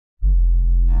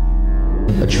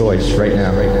a choice right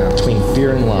now, between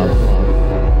fear and love.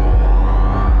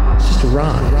 It's just a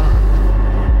rock.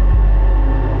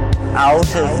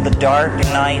 Out of the dark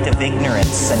night of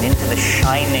ignorance and into the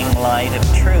shining light of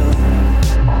truth.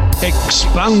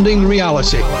 Expanding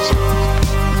reality.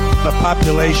 A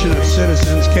population of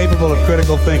citizens capable of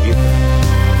critical thinking.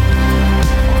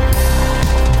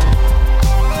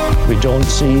 We don't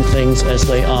see things as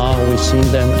they are, we see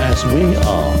them as we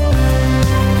are.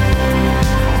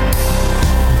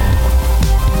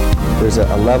 There's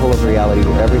a level of reality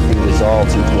where everything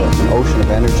dissolves into an ocean of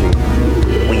energy.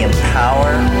 We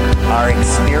empower our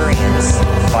experience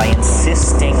by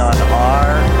insisting on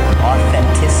our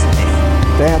authenticity.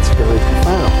 That's very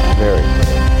profound. Very.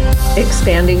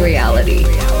 Expanding reality.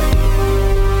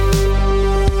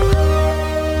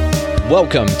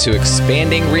 Welcome to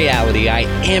Expanding Reality. I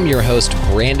am your host,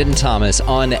 Brandon Thomas.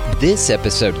 On this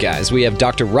episode, guys, we have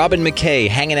Dr. Robyn McKay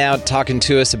hanging out, talking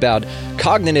to us about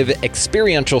cognitive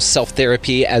experiential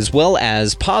self-therapy, as well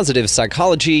as positive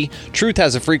psychology, truth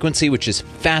has a frequency, which is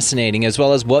fascinating, as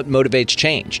well as what motivates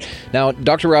change. Now,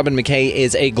 Dr. Robyn McKay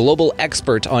is a global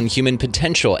expert on human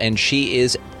potential, and she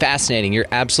is fascinating. You're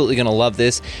absolutely going to love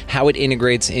this, how it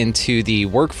integrates into the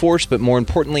workforce, but more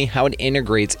importantly, how it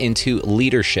integrates into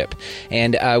leadership.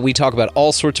 And we talk about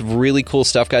all sorts of really cool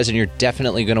stuff, guys, and you're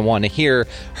definitely going to want to hear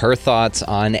her thoughts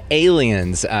on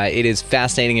aliens. It is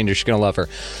fascinating, and you're just going to love her.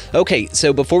 Okay,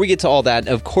 so before we get to all that,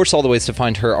 of course, all the ways to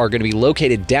find her are going to be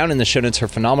located down in the show notes, her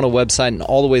phenomenal website, and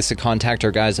all the ways to contact her,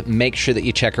 guys. Make sure that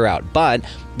you check her out. But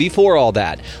before all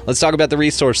that, let's talk about the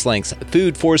resource links.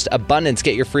 Food, Forced Abundance,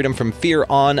 Get Your Freedom from Fear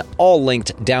On, all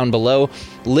linked down below.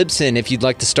 Libsyn, if you'd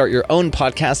like to start your own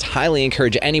podcast, highly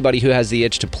encourage anybody who has the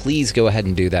itch to please go ahead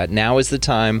and do that. Now is the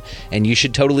time, and you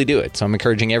should totally do it. So I'm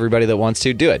encouraging everybody that wants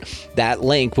to do it. That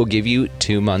link will give you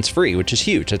 2 months free, which is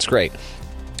huge. That's great.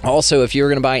 Also, if you're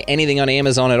going to buy anything on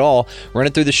Amazon at all, run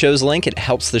it through the show's link. It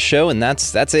helps the show, and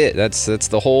that's it. That's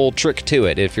the whole trick to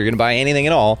it. If you're going to buy anything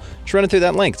at all, just run it through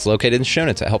that link. It's located in the show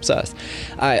notes. It helps us.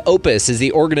 Opus is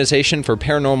the organization for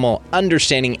paranormal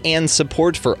understanding and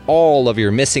support for all of your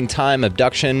missing time,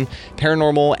 abduction,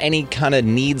 paranormal, any kind of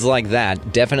needs like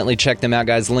that. Definitely check them out,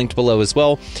 guys. Linked below as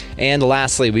well. And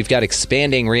lastly, we've got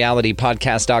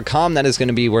expandingrealitypodcast.com. That is going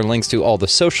to be where links to all the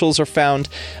socials are found,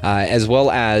 as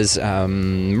well as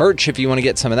merch if you want to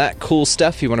get some of that cool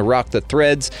stuff. You want to rock the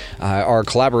threads. Our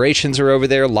collaborations are over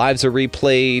there. Lives are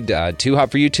replayed. Too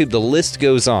Hot for YouTube. The list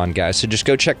goes on, guys. So just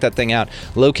go check that thing out.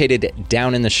 Located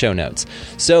down in the show notes.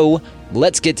 So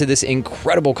let's get to this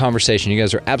incredible conversation. You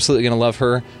guys are absolutely going to love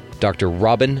her. Dr.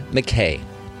 Robyn McKay.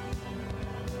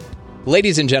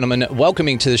 Ladies and gentlemen,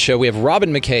 welcoming to the show, we have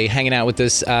Robyn McKay hanging out with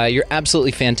us. You're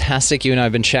absolutely fantastic. You and I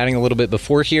have been chatting a little bit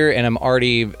before here, and I'm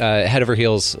already head over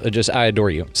heels. I adore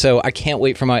you. So I can't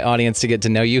wait for my audience to get to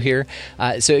know you here.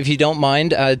 So if you don't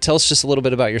mind, tell us just a little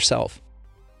bit about yourself.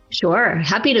 Sure.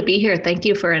 Happy to be here. Thank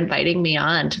you for inviting me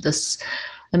on to this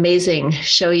amazing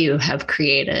show you have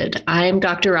created. I'm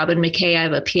Dr. Robyn McKay. I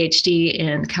have a PhD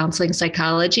in counseling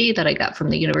psychology that I got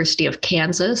from the University of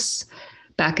Kansas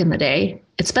back in the day.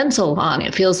 It's been so long.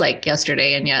 It feels like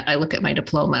yesterday, and yet I look at my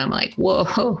diploma, I'm like,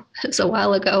 whoa, it's a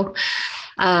while ago.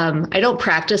 I don't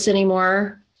practice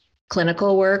anymore,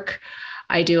 clinical work.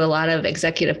 I do a lot of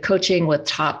executive coaching with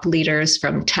top leaders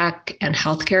from tech and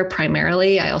healthcare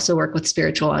primarily. I also work with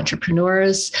spiritual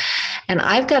entrepreneurs. And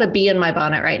I've got a bee in my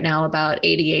bonnet right now about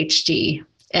ADHD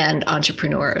and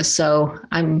entrepreneurs. So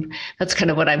that's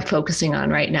kind of what I'm focusing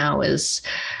on right now, is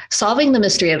solving the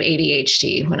mystery of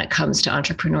ADHD when it comes to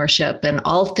entrepreneurship and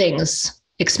all things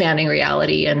expanding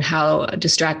reality, and how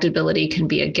distractibility can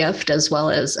be a gift as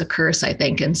well as a curse, I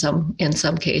think, in some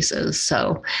cases.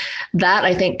 So that,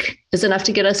 I think, is enough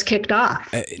to get us kicked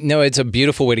off. No, it's a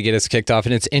beautiful way to get us kicked off.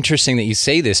 And it's interesting that you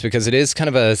say this, because it is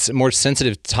kind of a more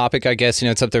sensitive topic, I guess.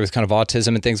 It's up there with kind of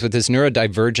autism and things, with this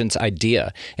neurodivergence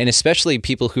idea. And especially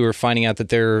people who are finding out that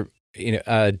they're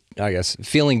I guess,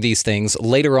 feeling these things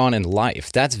later on in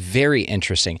life. That's very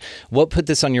interesting. What put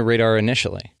this on your radar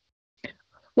initially?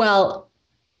 Well,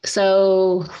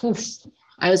 so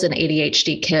I was an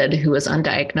ADHD kid who was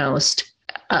undiagnosed.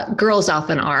 Girls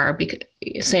often are,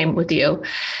 same with you.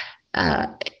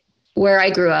 Where I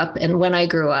grew up and when I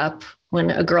grew up, when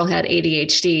a girl had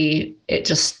ADHD, it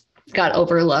just got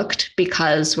overlooked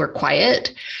because we're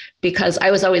quiet, because I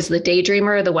was always the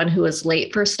daydreamer, the one who was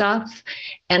late for stuff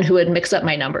and who would mix up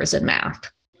my numbers in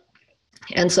math.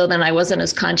 And so then I wasn't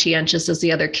as conscientious as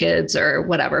the other kids or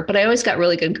whatever, but I always got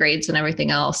really good grades and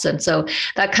everything else. And so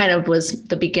that kind of was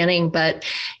the beginning. But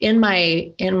in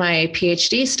my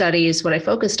PhD studies, what I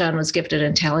focused on was gifted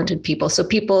and talented people. So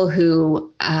people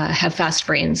who have fast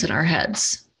brains in our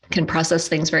heads, can process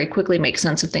things very quickly, make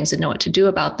sense of things, and know what to do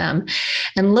about them.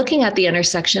 And looking at the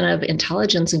intersection of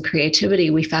intelligence and creativity,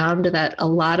 we found that a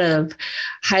lot of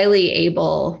highly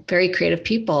able, very creative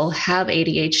people have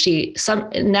ADHD. Some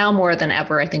now more than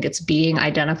ever, I think it's being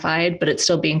identified, but it's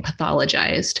still being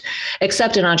pathologized,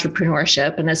 except in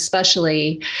entrepreneurship, and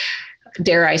especially,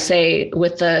 dare I say,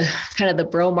 with the kind of the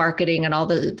bro marketing and all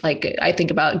the, like, I think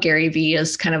about Gary Vee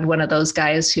as kind of one of those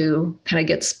guys who kind of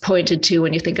gets pointed to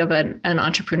when you think of an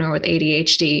entrepreneur with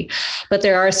ADHD. But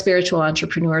there are spiritual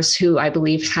entrepreneurs who I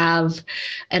believe have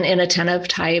an inattentive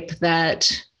type that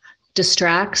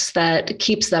distracts, that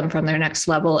keeps them from their next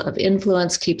level of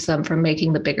influence, keeps them from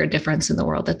making the bigger difference in the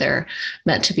world that they're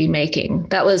meant to be making.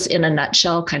 That was, in a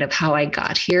nutshell, kind of how I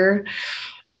got here.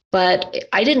 But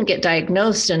I didn't get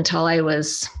diagnosed until I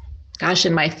was,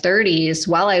 in my 30s.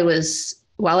 While I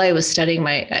was studying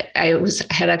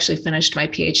had actually finished my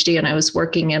PhD, and I was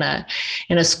working in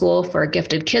a school for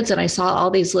gifted kids, and I saw all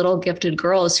these little gifted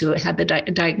girls who had the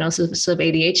diagnosis of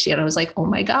ADHD, and I was like, oh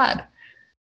my God,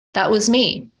 that was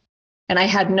me. And I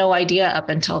had no idea up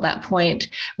until that point,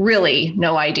 really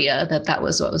no idea that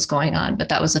was what was going on. But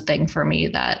that was a thing for me,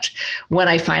 that when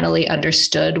I finally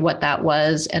understood what that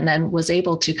was, and then was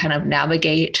able to kind of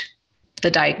navigate the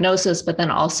diagnosis, but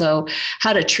then also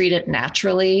how to treat it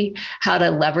naturally, how to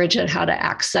leverage it, how to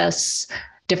access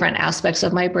different aspects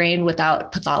of my brain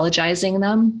without pathologizing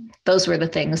them. Those were the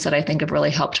things that I think have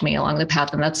really helped me along the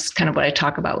path. And that's kind of what I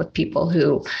talk about with people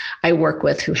who I work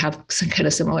with who have some kind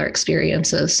of similar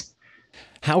experiences.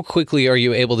 How quickly are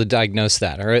you able to diagnose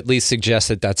that, or at least suggest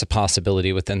that that's a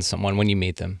possibility within someone when you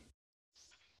meet them?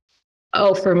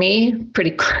 Oh, for me,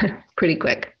 pretty quick.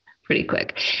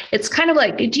 It's kind of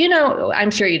like, do you know,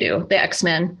 I'm sure you do, the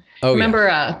X-Men. Oh, remember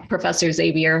yeah. Professor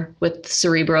Xavier with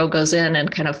Cerebro goes in and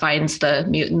kind of finds the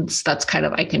mutants? That's kind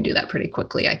of, I can do that pretty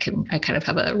quickly. I kind of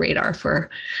have a radar for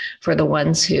the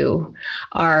ones who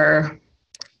are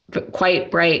quite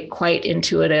bright, quite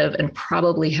intuitive, and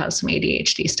probably has some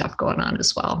ADHD stuff going on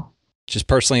as well. Just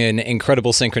personally, an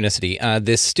incredible synchronicity.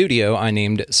 This studio I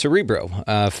named Cerebro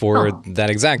for that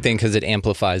exact thing, because it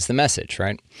amplifies the message,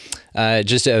 right?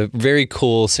 Just a very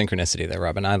cool synchronicity there,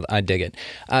 Robyn. I dig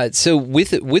it. So with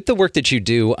the work that you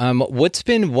do, what's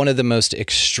been one of the most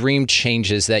extreme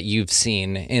changes that you've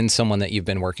seen in someone that you've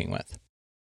been working with?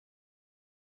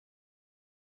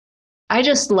 I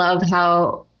just love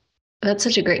how, that's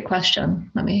such a great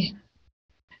question.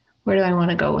 Where do I want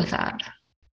to go with that?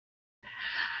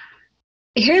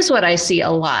 Here's what I see a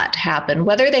lot happen.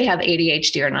 Whether they have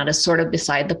ADHD or not is sort of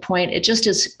beside the point. It just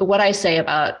is what I say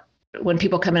about when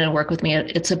people come in and work with me,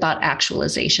 it's about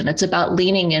actualization. It's about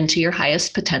leaning into your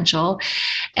highest potential.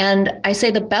 And I say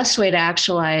the best way to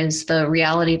actualize the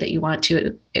reality that you want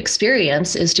to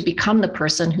experience is to become the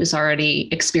person who's already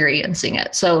experiencing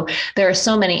it. So there are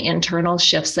so many internal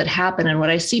shifts that happen. And what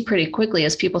I see pretty quickly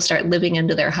as people start living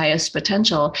into their highest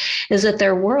potential is that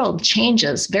their world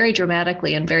changes very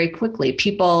dramatically and very quickly.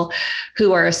 People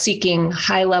who are seeking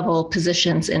high-level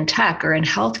positions in tech or in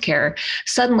healthcare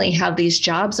suddenly have these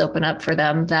jobs open up for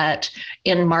them that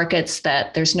in markets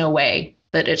that there's no way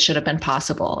that it should have been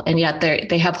possible. And yet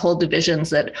they have whole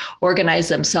divisions that organize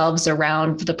themselves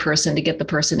around the person to get the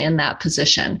person in that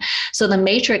position. So the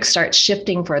matrix starts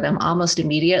shifting for them almost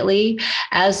immediately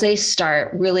as they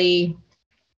start really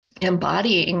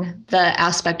embodying the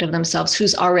aspect of themselves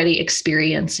who's already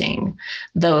experiencing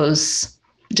those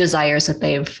desires that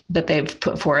they've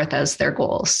put forth as their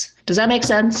goals. Does that make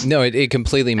sense? No, it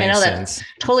completely makes sense. I know that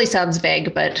totally sounds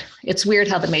vague, but it's weird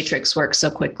how the matrix works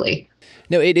so quickly.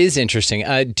 No, it is interesting.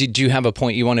 Did you have a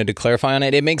point you wanted to clarify on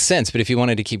it? It makes sense, but if you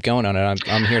wanted to keep going on it,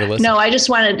 I'm here to listen. No, I just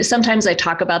wanted, sometimes I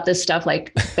talk about this stuff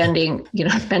like bending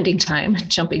time,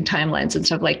 jumping timelines and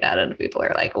stuff like that. And people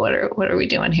are like, what are we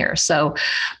doing here? So,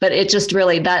 but it just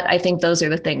really, that, I think those are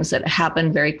the things that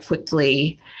happen very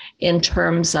quickly in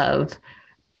terms of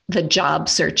the job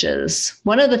searches.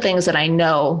 One of the things that I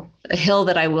know, a hill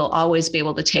that I will always be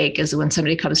able to take, is when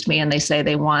somebody comes to me and they say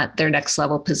they want their next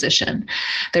level position.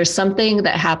 There's something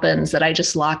that happens that I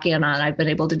just lock in on. I've been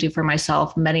able to do for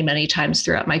myself many, many times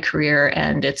throughout my career.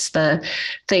 And it's the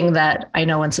thing that I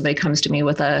know when somebody comes to me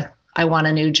with I want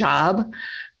a new job,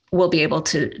 we'll be able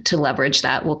to leverage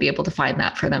that. We'll be able to find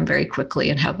that for them very quickly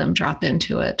and have them drop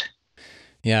into it.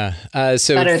 Yeah.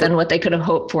 So better than what they could have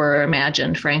hoped for or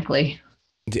imagined, frankly.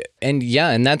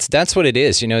 And that's what it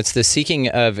is. It's the seeking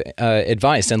of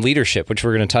advice and leadership, which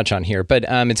we're going to touch on here. But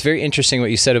it's very interesting what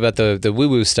you said about the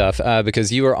woo-woo stuff,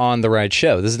 because you are on the right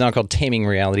show. This is not called Taming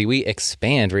Reality. We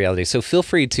expand reality. So feel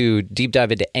free to deep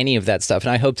dive into any of that stuff.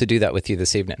 And I hope to do that with you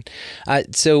this evening.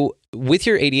 So with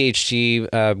your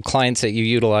ADHD clients that you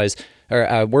utilize,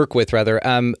 or work with rather,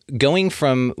 going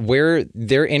from where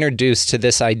they're introduced to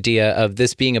this idea of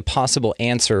this being a possible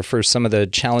answer for some of the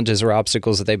challenges or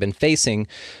obstacles that they've been facing,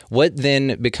 what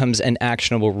then becomes an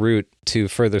actionable route to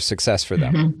further success for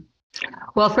them? Mm-hmm.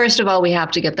 Well, first of all, we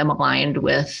have to get them aligned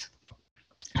with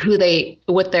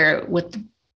with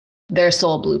their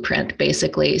soul blueprint,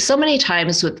 basically. So many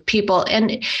times with people,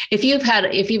 and if you've got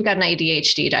an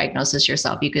ADHD diagnosis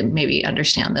yourself, you can maybe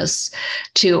understand this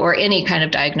too, or any kind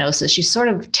of diagnosis, you sort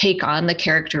of take on the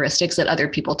characteristics that other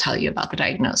people tell you about the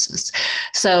diagnosis.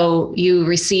 So you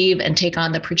receive and take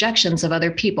on the projections of other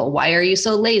people. Why are you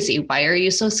so lazy? Why are you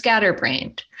so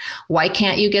scatterbrained? Why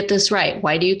can't you get this right?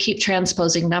 Why do you keep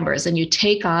transposing numbers? And you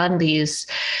take on these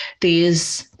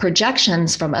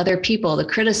projections from other people, the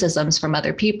criticisms from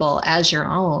other people as your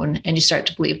own, and you start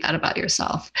to believe that about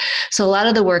yourself. So a lot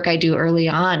of the work I do early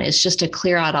on is just to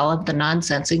clear out all of the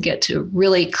nonsense and get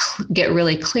really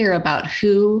clear about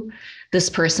who this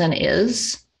person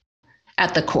is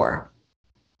at the core.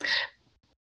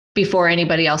 Before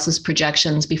anybody else's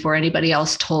projections, before anybody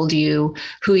else told you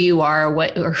who you are,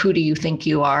 or who do you think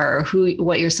you are, or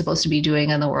what you're supposed to be doing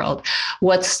in the world.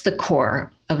 What's the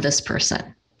core of this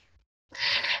person?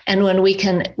 And when we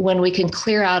can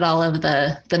clear out all of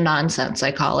the nonsense,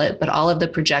 I call it, but all of the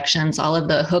projections, all of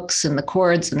the hooks and the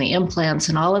cords and the implants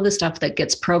and all of the stuff that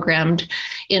gets programmed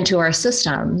into our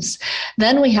systems,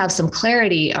 then we have some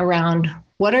clarity around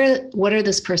what are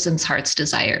this person's heart's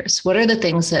desires? What are the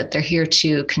things that they're here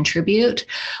to contribute?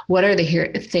 What are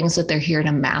the things that they're here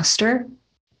to master?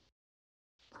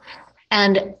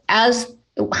 And as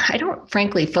I don't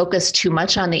frankly focus too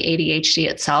much on the ADHD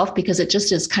itself, because it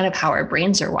just is kind of how our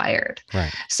brains are wired.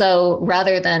 Right. So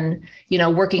rather than,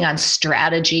 working on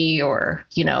strategy or,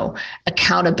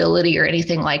 accountability or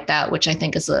anything like that, which I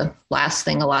think is the last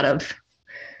thing a lot of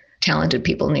talented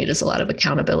people need, is a lot of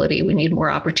accountability. We need more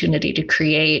opportunity to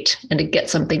create and to get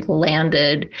something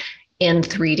landed in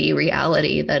 3D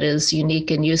reality that is unique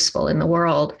and useful in the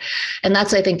world. And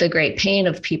that's, I think, the great pain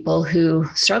of people who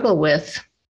struggle with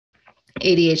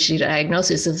ADHD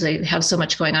diagnosis, is they have so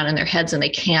much going on in their heads and they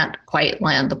can't quite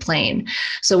land the plane.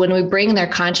 So when we bring their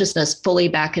consciousness fully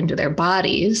back into their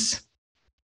bodies,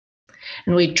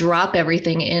 and we drop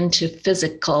everything into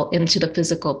the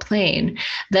physical plane,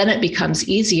 then it becomes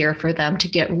easier for them to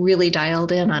get really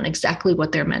dialed in on exactly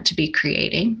what they're meant to be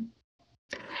creating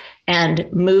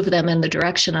and move them in the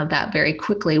direction of that very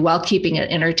quickly, while keeping it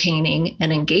entertaining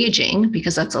and engaging,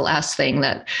 because that's the last thing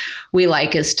that we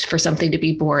like, is for something to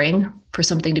be boring, for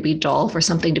something to be dull, for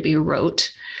something to be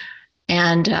rote.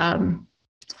 And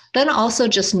then also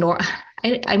just I'm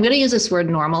going to use this word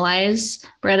normalize,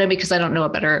 Brandon, because I don't know a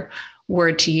better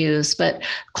word to use, but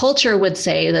culture would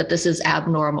say that this is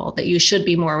abnormal, that you should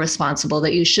be more responsible,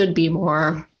 that you should be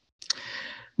more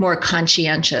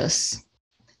conscientious.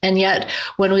 And yet,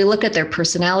 when we look at their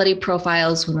personality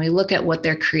profiles, when we look at what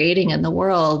they're creating in the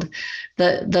world,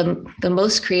 the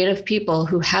most creative people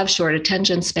who have short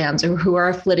attention spans, or who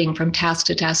are flitting from task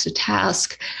to task to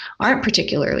task, aren't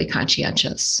particularly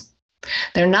conscientious.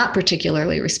 They're not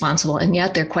particularly responsible, and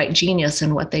yet they're quite genius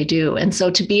in what they do. And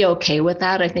so to be okay with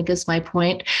that, I think, is my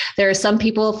point. There are some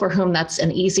people for whom that's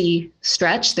an easy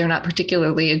stretch. They're not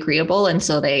particularly agreeable, and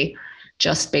so they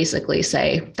just basically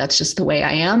say, that's just the way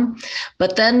I am.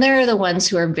 But then there are the ones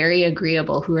who are very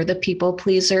agreeable, who are the people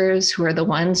pleasers, who are the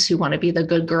ones who want to be the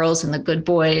good girls and the good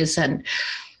boys, and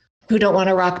who don't want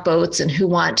to rock boats, and who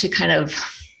want to kind of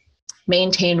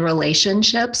maintain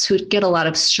relationships, who get a lot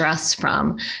of stress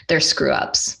from their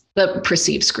screw-ups, the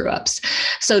perceived screw-ups.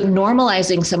 So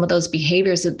normalizing some of those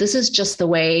behaviors, that this is just the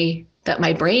way that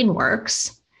my brain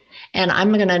works, and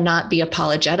I'm going to not be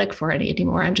apologetic for it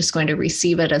anymore. I'm just going to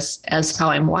receive it as how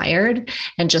I'm wired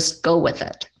and just go with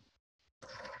it.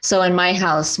 So in my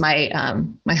house, my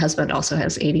husband also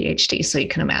has ADHD, so you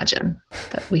can imagine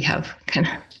that we have kind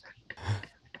of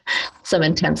some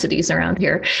intensities around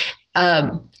here.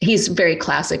 He's very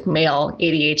classic male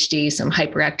ADHD, some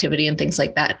hyperactivity and things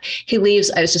like that. He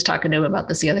leaves, I was just talking to him about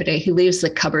this the other day, he leaves the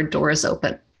cupboard doors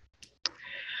open.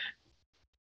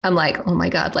 I'm like, oh my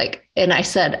God, and I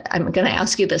said, I'm going to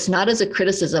ask you this, not as a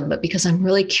criticism, but because I'm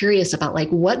really curious about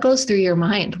what goes through your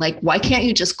mind? Why can't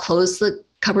you just close the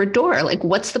cupboard door?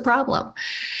 What's the problem?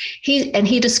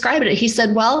 He described it. He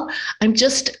said, well, I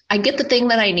get the thing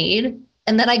that I need,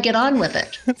 and then I get on with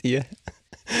it. Yeah.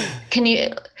 Can you?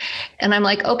 And I'm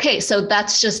like, okay, so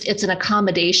it's an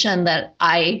accommodation that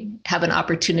I have an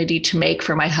opportunity to make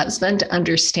for my husband to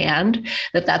understand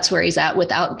that that's where he's at,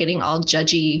 without getting all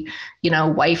judgy,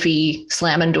 wifey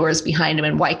slamming doors behind him.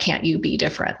 And why can't you be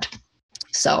different?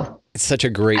 So it's such a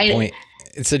great point.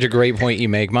 It's such a great point you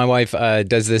make. My wife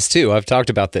does this too. I've talked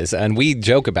about this and we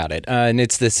joke about it. And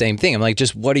it's the same thing. I'm like,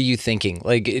 just what are you thinking?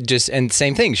 Like, and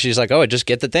same thing. She's like, oh, I just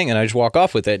get the thing and I just walk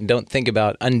off with it and don't think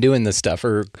about undoing the stuff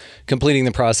or completing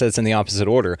the process in the opposite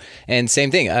order. And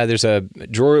same thing. There's a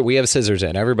drawer we have scissors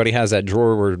in. Everybody has that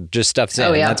drawer where just stuff's in.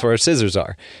 And that's where our scissors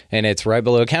are. And it's right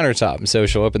below a countertop. So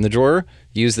she'll open the drawer,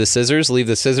 use the scissors, leave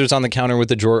the scissors on the counter with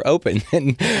the drawer open.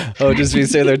 And I'll just be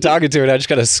sitting there talking to her and I just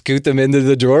got to scoot them into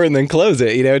the drawer and then close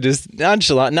it, just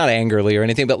nonchalant, not angrily or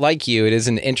anything, but like you, it is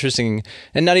an interesting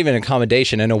and not even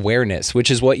accommodation and awareness, which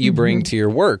is what you bring to your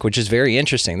work, which is very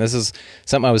interesting. This is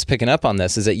something I was picking up on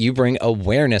this, is that you bring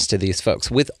awareness to these folks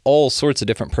with all sorts of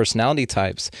different personality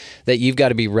types that you've got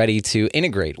to be ready to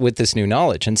integrate with this new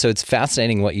knowledge. And so it's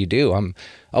fascinating what you do. I'm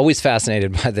always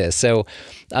fascinated by this. So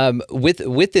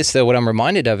with this, though, what I'm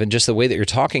reminded of and just the way that you're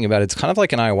talking about, it's kind of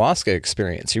like an ayahuasca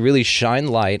experience. You really shine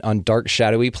light on dark,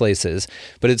 shadowy places,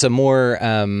 but it's a more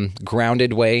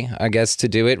grounded way, I guess, to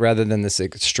do it rather than this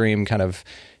extreme kind of,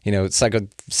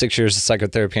 6 years of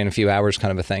psychotherapy in a few hours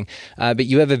kind of a thing. But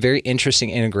you have a very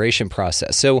interesting integration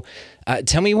process. So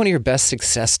tell me one of your best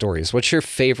success stories. What's your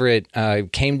favorite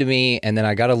came to me and then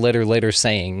I got a letter later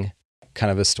saying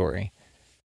kind of a story?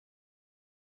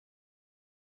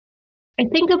 I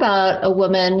think about a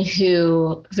woman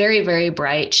who very, very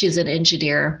bright. She's an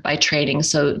engineer by training.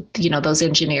 So, those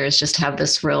engineers just have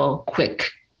this real quick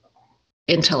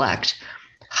intellect,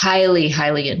 highly,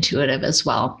 highly intuitive as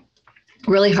well.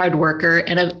 Really hard worker.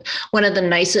 And one of the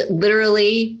nicest,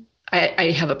 literally,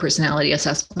 I have a personality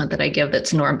assessment that I give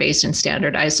that's norm-based and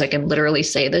standardized. So I can literally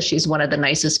say that she's one of the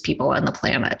nicest people on the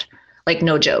planet. Like,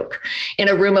 no joke. In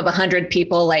a room of 100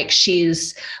 people, like,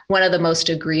 she's one of the most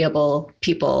agreeable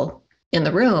people in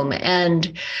the room.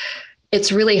 And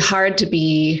it's really hard to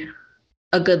be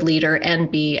a good leader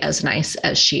and be as nice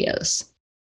as she is.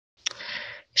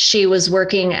 She was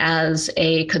working as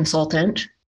a consultant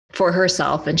for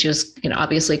herself, and she was,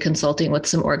 obviously consulting with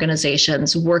some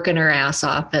organizations, working her ass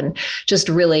off, and just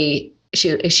really,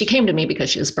 she came to me because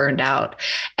she was burned out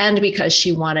and because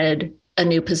she wanted a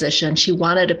new position. She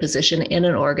wanted a position in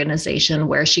an organization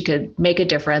where she could make a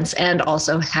difference and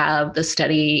also have the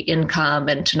steady income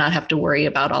and to not have to worry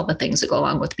about all the things that go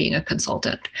along with being a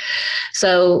consultant.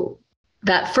 So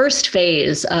that first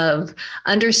phase of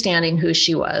understanding who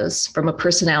she was from a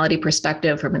personality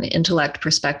perspective, from an intellect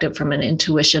perspective, from an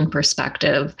intuition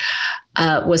perspective,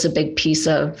 was a big piece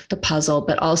of the puzzle,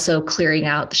 but also clearing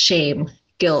out the shame,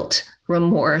 guilt,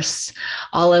 remorse,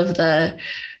 all of the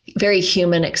very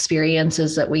human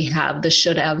experiences that we have, the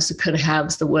should haves, the could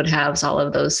haves, the would haves, all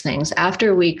of those things.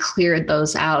 After we cleared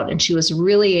those out and she was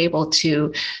really able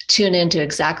to tune into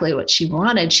exactly what she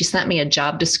wanted, she sent me a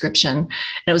job description and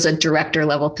it was a director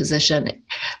level position.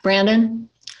 Brandon,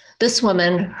 this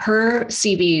woman, her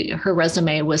CV, her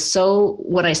resume was so,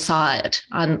 when I saw it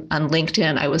on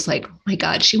LinkedIn, I was like, oh my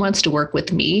God, she wants to work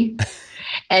with me.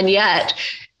 And yet,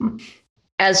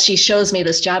 as she shows me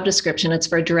this job description, it's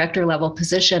for a director level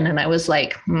position. And I was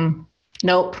like,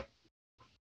 nope,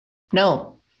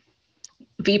 no,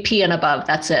 VP and above,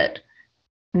 that's it.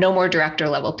 No more director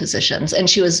level positions. And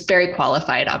she was very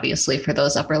qualified, obviously, for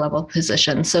those upper level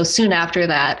positions. So soon after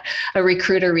that, a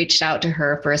recruiter reached out to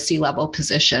her for a C-level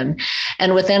position.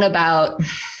 And within about,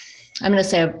 I'm going to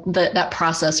say that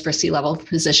process for C-level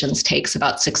positions takes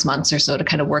about 6 months or so to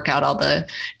kind of work out all the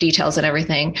details and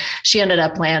everything. She ended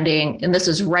up landing, and this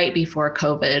is right before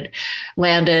COVID,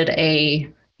 landed a,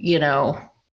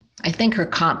 I think her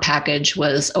comp package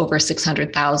was over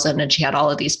 600,000 and she had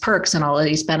all of these perks and all of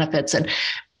these benefits and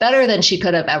better than she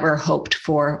could have ever hoped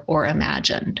for or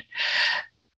imagined.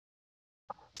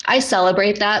 I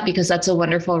celebrate that because that's a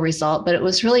wonderful result, but it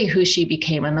was really who she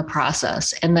became in the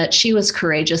process, and that she was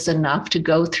courageous enough to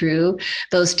go through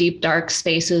those deep, dark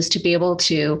spaces, to be able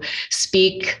to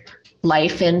speak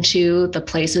life into the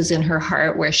places in her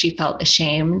heart where she felt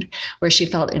ashamed, where she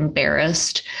felt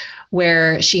embarrassed,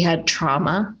 where she had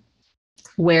trauma,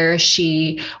 where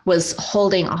she was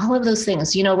holding all of those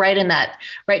things,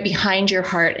 right behind your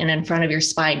heart and in front of your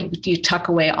spine, you tuck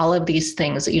away all of these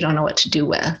things that you don't know what to do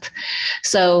with.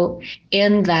 So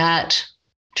in that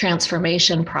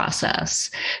transformation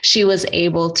process, she was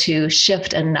able to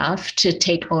shift enough to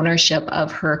take ownership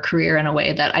of her career in a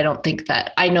way that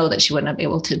I know that she wouldn't have been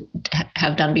able to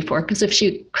have done before, because if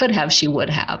she could have, she would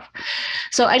have.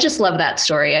 So I just love that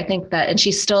story. I think that, and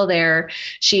she's still there.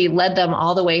 She led them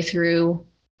all the way through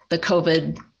the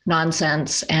COVID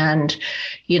nonsense. And,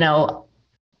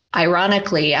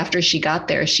 ironically, after she got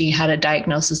there, she had a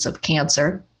diagnosis of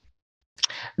cancer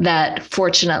that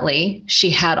fortunately she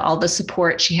had all the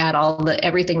support, she had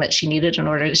everything that she needed in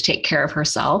order to take care of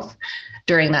herself.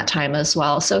 during that time as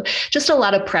well. So just a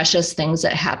lot of precious things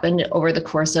that happened over the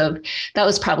course of, that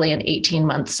was probably an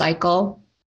 18-month cycle.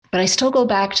 But I still go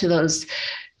back to those,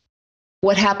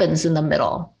 what happens in the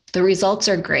middle. The results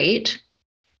are great,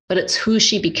 but it's who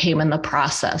she became in the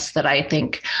process that I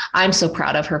think I'm so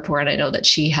proud of her for. And I know that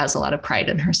she has a lot of pride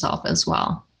in herself as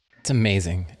well. It's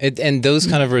amazing. And those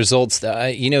kind of results,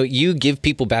 you give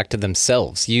people back to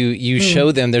themselves. You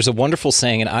show them. There's a wonderful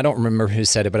saying, and I don't remember who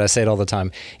said it, but I say it all the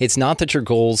time. It's not that your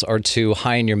goals are too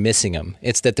high and you're missing them.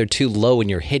 It's that they're too low and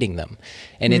you're hitting them.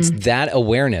 And it's that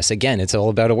awareness. Again, it's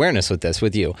all about awareness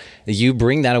with you. You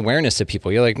bring that awareness to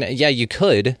people. You're like, yeah, you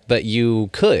could, but you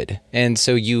could. And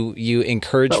so you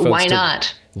encourage folks why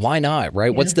not? Why not,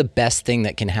 right? Yeah. What's the best thing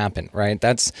that can happen, right?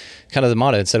 That's kind of the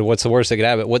motto. Instead of what's the worst that could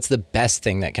happen, what's the best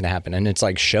thing that can happen? And it's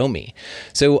like, show me.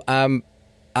 So I'm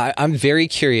very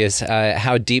curious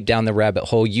how deep down the rabbit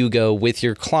hole you go with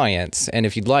your clients. And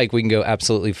if you'd like, we can go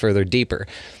absolutely further deeper.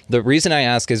 The reason I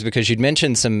ask is because you'd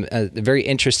mentioned some very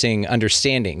interesting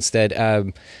understandings that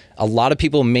a lot of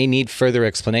people may need further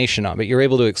explanation on, but you're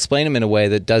able to explain them in a way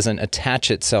that doesn't attach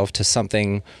itself to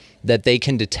something that they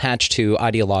can detach to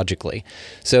ideologically.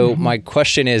 So my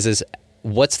question is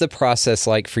what's the process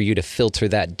like for you to filter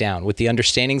that down with the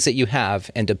understandings that you have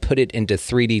and to put it into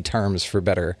 3D terms, for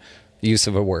better use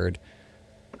of a word?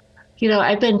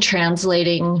 I've been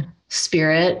translating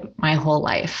spirit my whole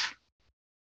life.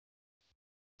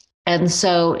 And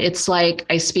so it's like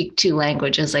I speak two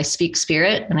languages. I speak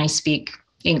spirit and I speak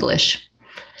English.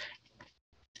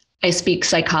 I speak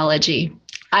psychology.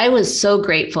 I was so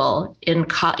grateful in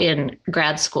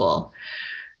grad school.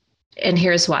 And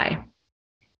here's why.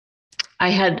 I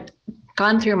had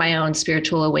gone through my own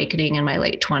spiritual awakening in my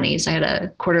late 20s. I had a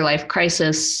quarter life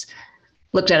crisis,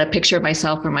 looked at a picture of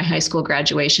myself from my high school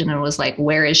graduation and was like,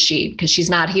 where is she? Because she's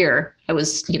not here. I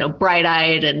was,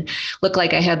 bright-eyed and looked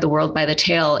like I had the world by the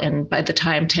tail. And by the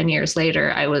time 10 years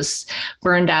later, I was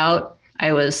burned out.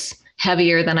 I was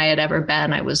heavier than I had ever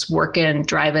been. I was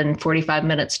driving 45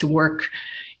 minutes to work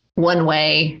one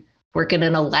way, working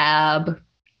in a lab,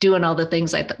 doing all the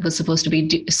things I was supposed to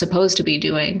be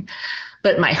doing.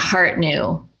 But my heart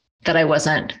knew that I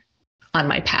wasn't on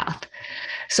my path.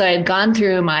 So I had gone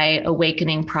through my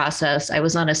awakening process. I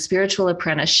was on a spiritual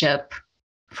apprenticeship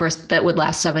that would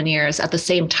last 7 years. At the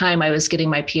same time, I was getting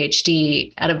my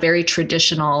PhD at a very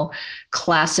traditional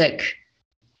classic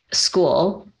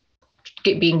school,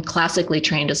 being classically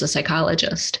trained as a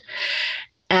psychologist.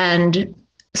 And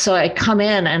so I come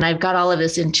in and I've got all of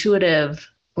this intuitive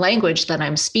language that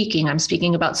I'm speaking. I'm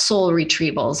speaking about soul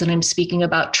retrievals and I'm speaking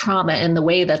about trauma and the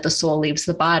way that the soul leaves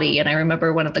the body. And I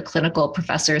remember one of the clinical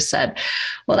professors said,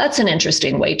 well, that's an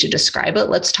interesting way to describe it.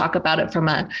 Let's talk about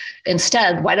it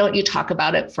instead, why don't you talk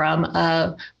about it from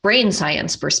a brain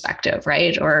science perspective,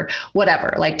 right? Or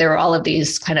whatever. Like there were all of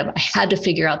these I had to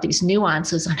figure out these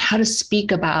nuances on how to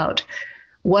speak about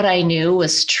what I knew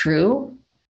was true,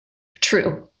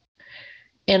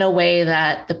 in a way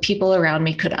that the people around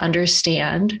me could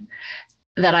understand,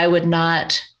 that I would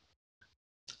not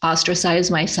ostracize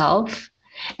myself,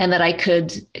 and that I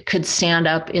could stand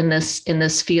up in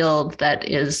this field that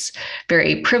is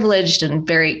very privileged and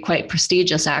quite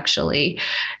prestigious, actually,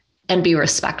 and be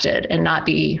respected and not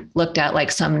be looked at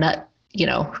like some nut,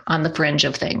 on the fringe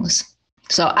of things.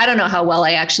 So I don't know how well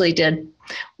I actually did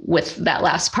with that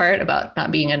last part about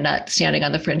not being a nut standing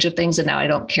on the fringe of things. And now I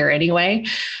don't care anyway.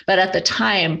 But at the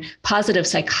time, positive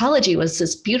psychology was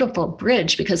this beautiful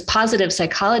bridge, because positive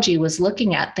psychology was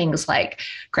looking at things like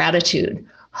gratitude,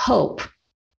 hope,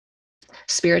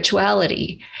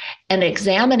 spirituality, and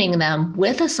examining them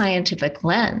with a scientific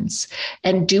lens,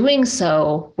 and doing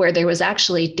so where there was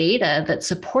actually data that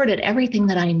supported everything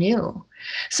that I knew.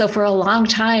 So for a long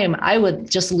time, I would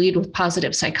just lead with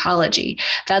positive psychology.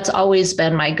 That's always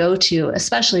been my go-to,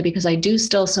 especially because I do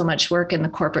still so much work in the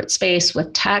corporate space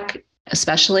with tech,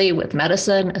 especially with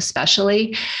medicine,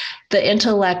 especially. The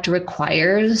intellect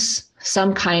requires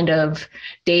some kind of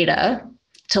data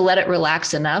to let it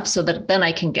relax enough so that then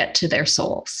I can get to their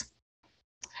souls.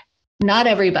 Not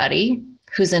everybody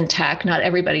who's in tech, not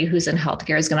everybody who's in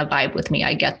healthcare is going to vibe with me.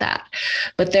 I get that.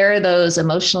 But there are those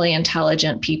emotionally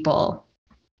intelligent people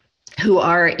who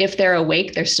are, if they're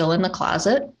awake, they're still in the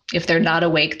closet. If they're not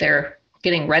awake, they're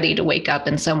getting ready to wake up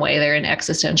in some way. They're in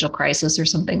existential crisis or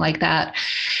something like that.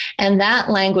 And that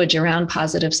language around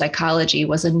positive psychology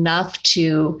was enough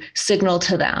to signal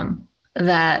to them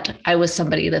that I was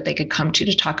somebody that they could come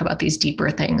to talk about these deeper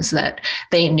things that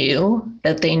they knew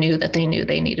they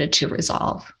needed to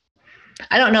resolve.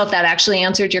 I don't know if that actually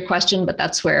answered your question, but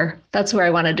that's where I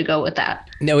wanted to go with that.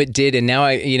 No, it did. And now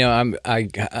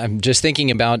I'm just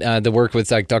thinking about the work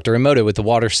with like Dr. Emoto with the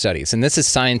water studies. And this is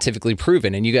scientifically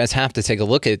proven. And you guys have to take a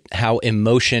look at how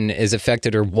emotion is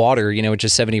affected, or water, which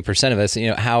is 70% of us,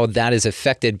 how that is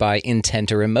affected by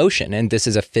intent or emotion. And this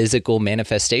is a physical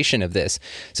manifestation of this.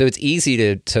 So it's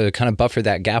easy to kind of buffer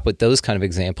that gap with those kind of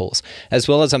examples, as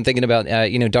well as I'm thinking about,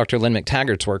 Dr. Lynn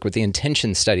McTaggart's work with the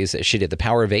intention studies that she did, the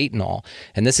power of 8 and all.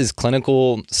 And this is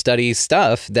clinical study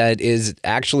stuff that is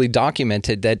actually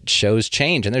documented that shows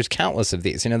change. And there's countless of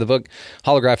these. The book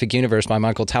Holographic Universe by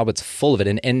Michael Talbot's full of it.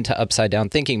 An End to Upside Down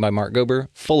Thinking by Mark Gober,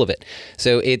 full of it.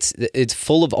 So it's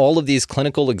full of all of these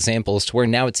clinical examples, to where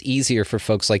now it's easier for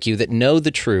folks like you that know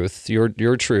the truth,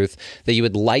 your truth, that you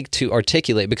would like to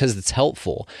articulate because it's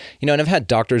helpful. And I've had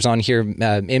doctors on here,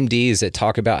 MDs, that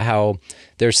talk about how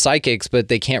they're psychics, but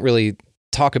they can't really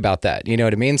talk about that. You know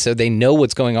what I mean? So they know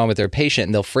what's going on with their patient,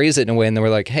 and they'll phrase it in a way, and they're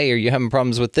like, hey, are you having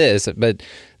problems with this? But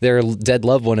their dead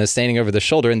loved one is standing over the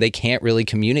shoulder, and they can't really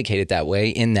communicate it that way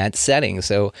in that setting.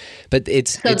 So, but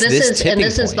this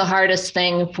is the hardest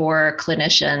thing for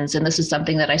clinicians. And this is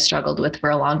something that I struggled with for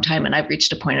a long time. And I've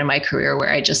reached a point in my career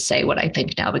where I just say what I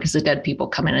think now, because the dead people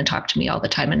come in and talk to me all the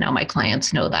time. And now my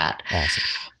clients know that. Awesome.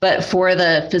 But for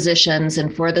the physicians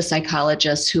and for the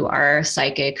psychologists who are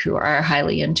psychic, who are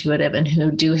highly intuitive, and who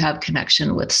do have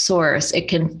connection with source,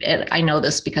 I know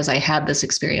this because I had this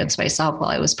experience myself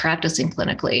while I was practicing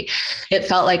clinically. It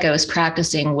felt like I was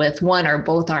practicing with one or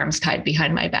both arms tied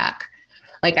behind my back.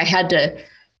 Like I had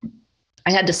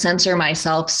to censor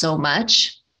myself so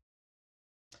much,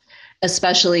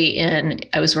 especially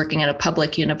I was working at a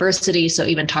public university. So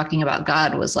even talking about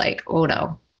God was like, oh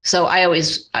no. So I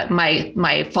always, my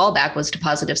fallback was to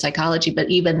positive psychology, but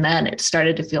even then it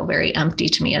started to feel very empty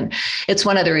to me. And it's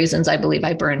one of the reasons I believe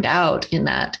I burned out in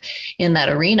that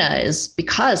arena, is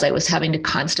because I was having to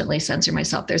constantly censor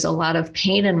myself. There's a lot of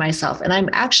pain in myself. And I'm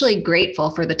actually grateful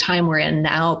for the time we're in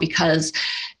now, because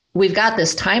we've got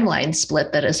this timeline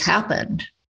split that has happened.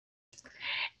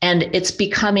 And it's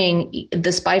becoming,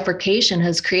 this bifurcation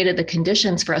has created the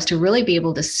conditions for us to really be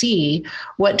able to see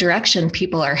what direction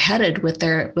people are headed with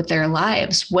their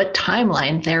lives, what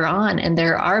timeline they're on. And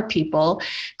there are people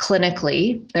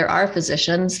clinically, there are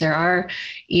physicians, there are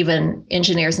even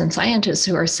engineers and scientists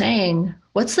who are saying,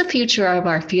 what's the future of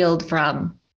our field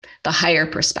from the higher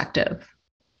perspective?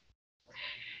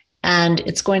 And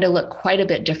it's going to look quite a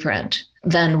bit different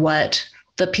than what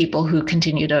the people who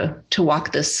continue to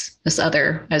walk this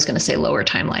other, I was going to say lower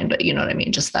timeline, but you know what I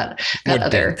mean? Just that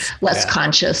other less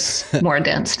conscious, more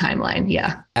dense timeline.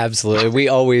 Yeah. Absolutely. We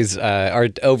always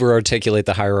over articulate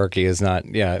the hierarchy is not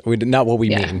what we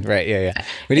mean. Right. Yeah.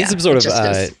 We need some sort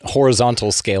of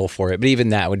horizontal scale for it, but even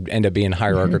that would end up being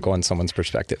hierarchical in someone's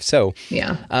perspective. So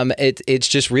it's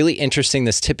just really interesting,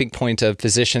 this tipping point of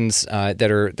physicians that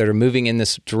are moving in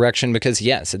this direction, because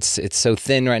yes, it's so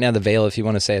thin right now, the veil, if you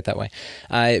want to say it that way.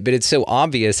 But it's so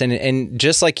obvious. And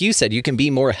just like you said, you can be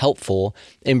more helpful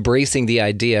embracing the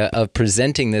idea of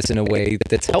presenting this in a way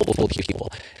that's helpful to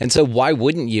people. And so why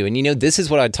wouldn't you? And this is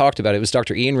what I talked about. It was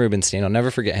Dr. Ian Rubinstein. I'll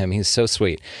never forget him. He's so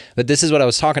sweet. But this is what I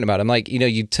was talking about. I'm like,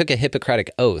 you took a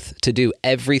Hippocratic oath to do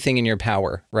everything in your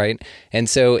power, right? And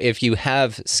so if you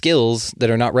have skills that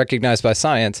are not recognized by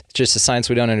science, it's just a science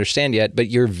we don't understand yet, but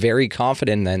you're very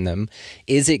confident in them,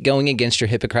 is it going against your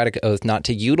Hippocratic oath not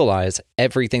to utilize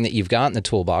everything that you've got in the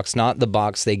toolbox, not the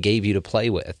box they gave you to play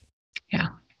with? Yeah.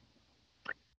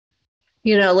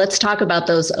 Let's talk about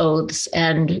those oaths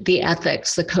and the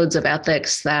ethics, the codes of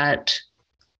ethics that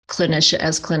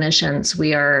as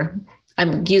clinicians,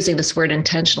 I'm using this word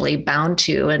intentionally, bound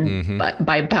to. And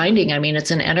by binding, I mean, it's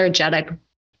an energetic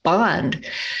bond.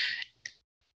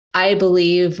 I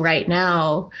believe right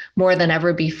now, more than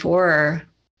ever before,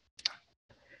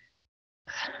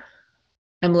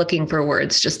 I'm looking for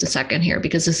words just a second here,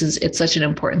 because it's such an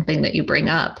important thing that you bring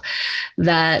up,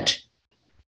 that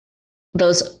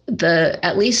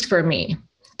at least for me,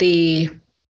 the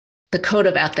code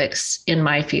of ethics in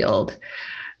my field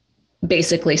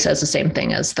basically says the same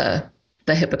thing as the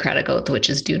Hippocratic Oath, which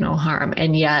is do no harm.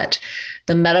 And yet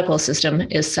the medical system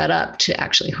is set up to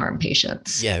actually harm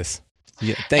patients. Yes.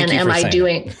 Yeah.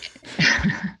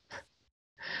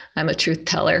 I'm a truth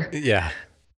teller. Yeah.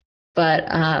 But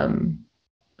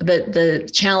the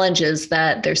challenge is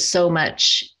that there's so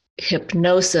much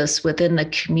hypnosis within the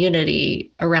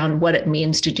community around what it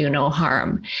means to do no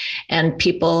harm. And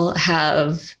people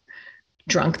have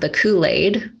drunk the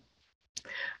Kool-Aid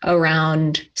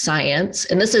around science.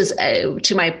 And this is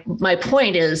to my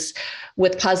point is,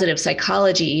 with positive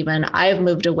psychology, even, I've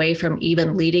moved away from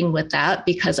even leading with that,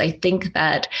 because I think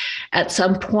that at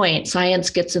some point, science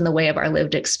gets in the way of our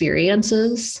lived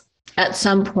experiences. At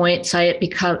some point,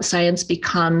 science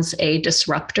becomes a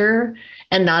disruptor,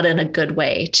 and not in a good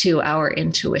way, to our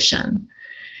intuition.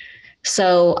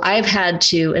 So I've had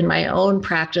to, in my own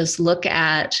practice, look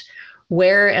at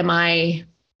where am I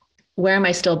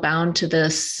still bound to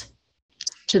this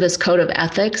code of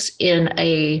ethics in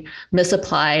a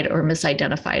misapplied or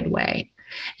misidentified way?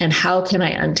 And how can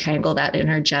I untangle that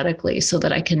energetically so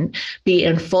that I can be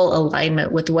in full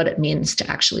alignment with what it means to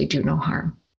actually do no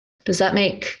harm?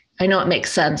 I know it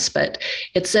makes sense, but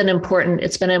it's been an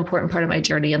important part of my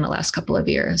journey in the last couple of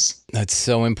years. That's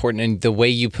so important. And the way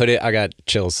you put it, I got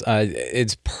chills.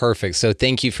 It's perfect. So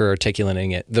thank you for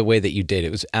articulating it the way that you did.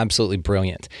 It was absolutely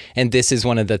brilliant. And this is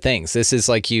one of the things. This is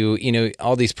like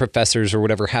all these professors or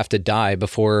whatever have to die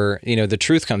before, the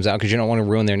truth comes out, because you don't want to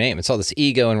ruin their name. It's all this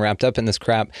ego and wrapped up in this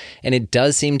crap. And it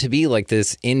does seem to be like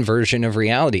this inversion of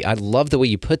reality. I love the way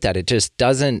you put that. It just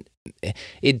doesn't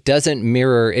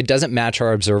match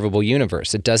our observable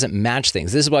universe. It doesn't match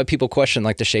things. This is why people question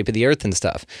like the shape of the earth and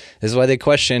stuff. This is why they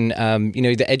question,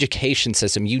 the education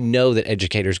system. That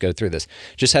educators go through this.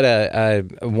 Just had a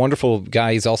wonderful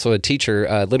guy. He's also a teacher,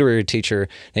 a literary teacher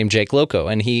named Jake Loco,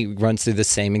 and he runs through the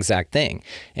same exact thing.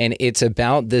 And it's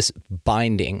about this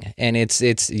binding, and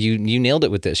it's you nailed it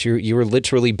with this. You were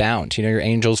literally bound. Your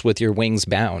angels with your wings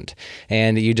bound,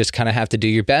 and you just kind of have to do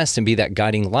your best and be that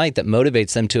guiding light that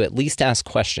motivates them to at least ask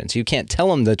questions. You can't tell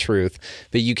them the truth,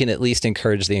 but you can at least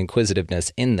encourage the inquisitiveness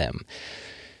in them.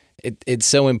 It's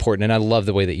so important, and I love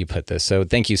the way that you put this. So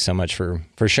thank you so much for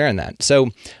sharing that. So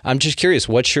I'm just curious,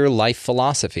 what's your life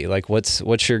philosophy? Like, what's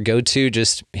your go-to?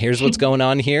 Just here's what's going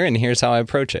on here, and here's how I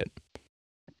approach it.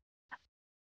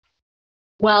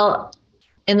 Well,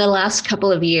 in the last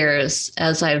couple of years,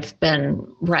 as I've been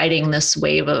riding this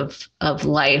wave of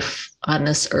life on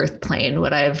this earth plane,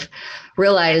 what I've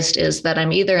realized is that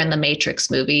I'm either in the Matrix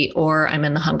movie or I'm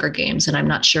in the Hunger Games, and I'm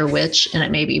not sure which, and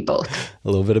it may be both. A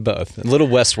little bit of both. A little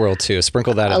Westworld too.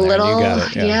 Sprinkle that in there. Little, you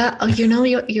got it. Yeah. Oh,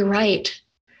 you're right.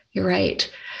 You're right.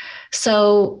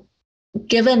 So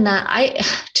given that,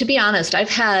 to be honest, there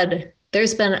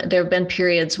have been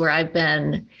periods where I've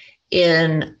been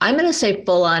in, I'm going to say,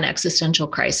 full-on existential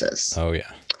crisis. Oh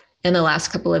yeah. In the last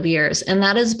couple of years. And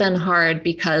that has been hard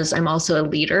because I'm also a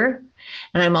leader.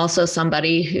 And I'm also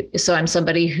somebody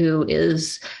who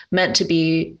is meant to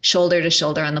be shoulder to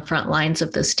shoulder on the front lines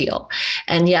of this deal.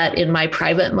 And yet in my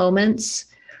private moments,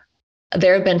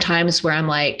 there have been times where I'm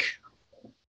like,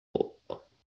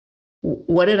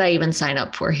 what did I even sign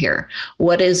up for here?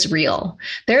 What is real?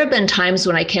 There have been times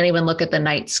when I can't even look at the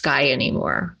night sky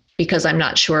anymore because I'm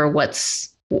not sure what's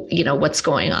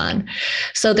going on.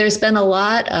 So there's been a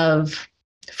lot of,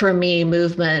 for me,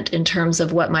 movement in terms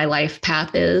of what my life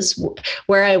path is.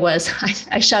 Where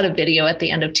I shot a video at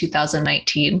the end of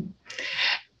 2019.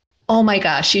 Oh my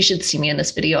gosh, you should see me in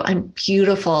this video. I'm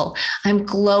beautiful. I'm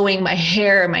glowing, my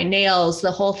hair, my nails,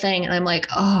 the whole thing. And I'm like,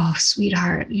 oh,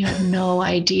 sweetheart, you have no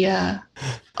idea.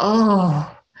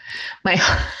 Oh, my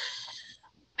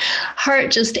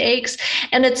heart just aches.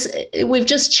 And we've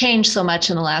just changed so much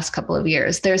in the last couple of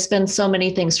years. There's been so many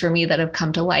things for me that have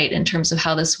come to light in terms of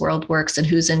how this world works and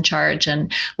who's in charge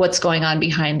and what's going on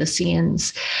behind the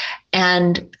scenes.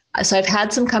 And so I've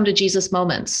had some come to Jesus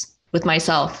moments with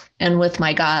myself and with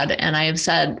my God. And I have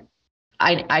said,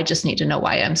 I just need to know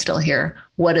why I'm still here.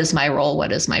 What is my role?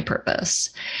 What is my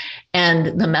purpose?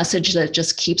 And the message that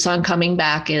just keeps on coming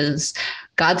back is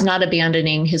God's not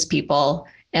abandoning his people.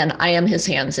 And I am his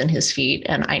hands and his feet,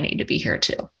 and I need to be here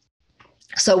too.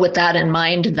 So with that in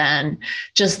mind, then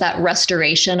just that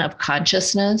restoration of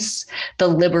consciousness, the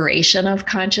liberation of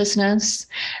consciousness,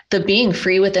 the being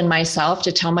free within myself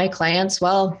to tell my clients,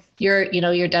 well, your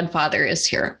dead father is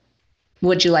here.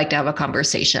 Would you like to have a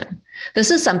conversation?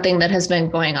 This is something that has been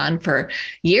going on for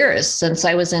years since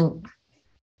I was a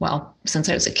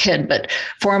kid, but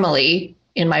formally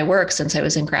in my work since I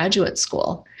was in graduate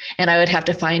school. And I would have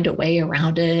to find a way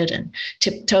around it and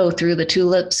tiptoe through the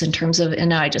tulips in terms of, and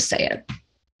now I just say it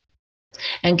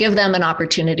and give them an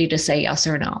opportunity to say yes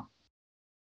or no.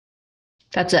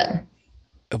 That's it.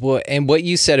 Well, and what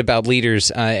you said about leaders,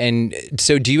 and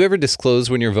so do you ever disclose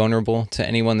when you're vulnerable to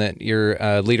anyone that you're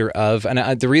a leader of?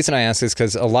 And the reason I ask is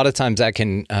because a lot of times that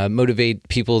can motivate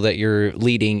people that you're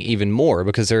leading even more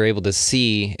because they're able to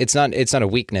see it's not a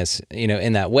weakness,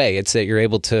 in that way. It's that you're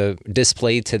able to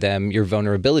display to them your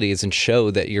vulnerabilities and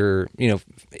show that you're,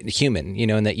 human,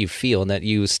 and that you feel and that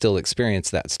you still experience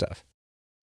that stuff.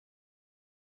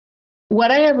 What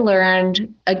I have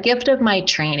learned, a gift of my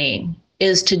training,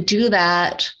 is to do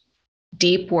that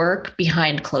deep work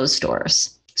behind closed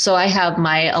doors. So I have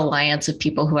my alliance of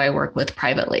people who I work with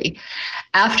privately.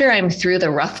 After I'm through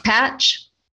the rough patch,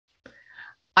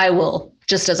 I will,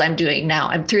 just as I'm doing now,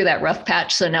 I'm through that rough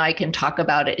patch. So now I can talk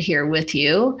about it here with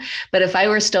you. But if I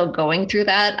were still going through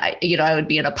that, I would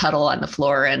be in a puddle on the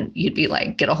floor and you'd be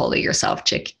like, get a hold of yourself,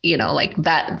 chick, like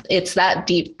that. It's that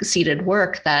deep seated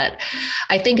work that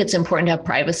I think it's important to have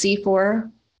privacy for.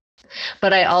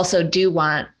 But I also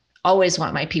always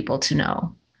want my people to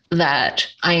know that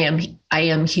I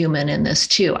am human in this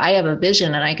too. I have a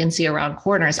vision and I can see around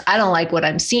corners. I don't like what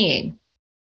I'm seeing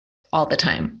all the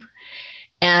time.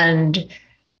 And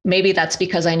maybe that's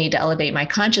because I need to elevate my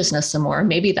consciousness some more.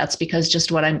 Maybe that's because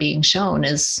just what I'm being shown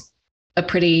is a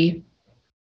pretty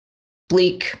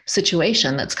bleak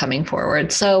situation that's coming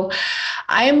forward. So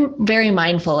I'm very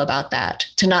mindful about that,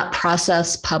 to not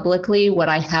process publicly what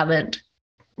I haven't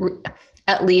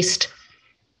at least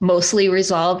mostly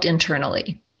resolved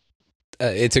internally.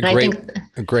 It's a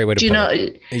great way to put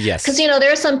it. Yes. Because,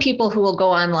 there are some people who will go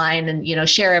online and,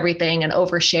 share everything and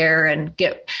overshare and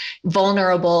get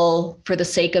vulnerable for the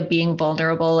sake of being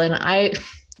vulnerable. And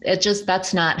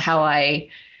that's not how I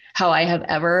have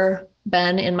ever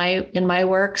been in my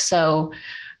work. So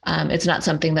it's not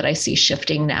something that I see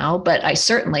shifting now, but I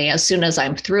certainly, as soon as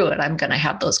I'm through it, I'm going to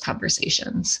have those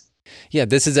conversations. Yeah,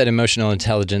 this is that emotional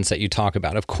intelligence that you talk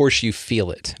about. Of course you feel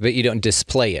it, but you don't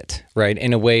display it, right?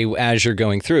 In a way as you're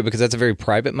going through it, because that's a very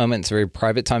private moment. It's a very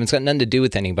private time. It's got nothing to do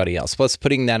with anybody else. Plus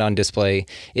putting that on display,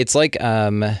 it's like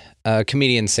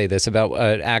comedians say this about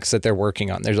acts that they're working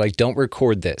on. They're like, don't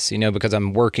record this, because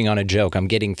I'm working on a joke. I'm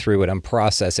getting through it. I'm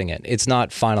processing it. It's not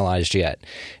finalized yet.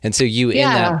 And so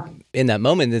in that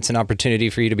moment, it's an opportunity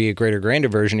for you to be a greater, grander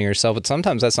version of yourself. But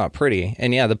sometimes that's not pretty.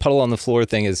 And yeah, the puddle on the floor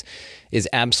thing is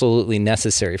absolutely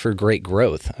necessary for great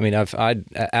growth. I mean, I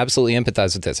absolutely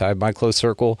empathize with this. I have my close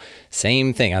circle,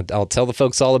 same thing. I'll tell the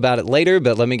folks all about it later,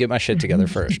 but let me get my shit together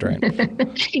first, right?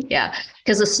 Yeah,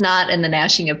 because the snot and the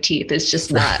gnashing of teeth is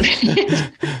just not.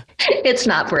 It's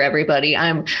not for everybody.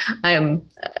 I'm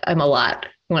a lot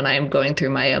when I'm going through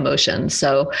my emotions.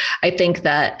 So I think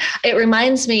that it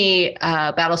reminds me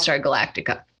Battlestar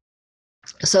Galactica.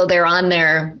 So they're on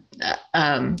their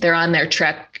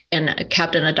trek, and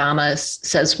Captain Adama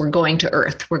says, "We're going to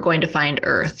Earth. We're going to find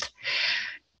Earth."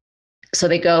 So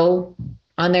they go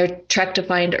on their trek to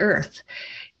find Earth.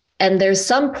 And there's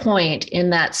some point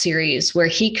in that series where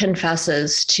he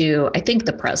confesses to, I think,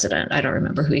 the president. I don't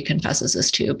remember who he confesses this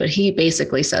to, but he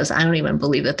basically says, "I don't even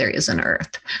believe that there is an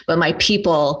Earth, but my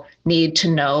people need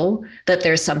to know that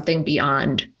there's something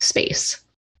beyond space."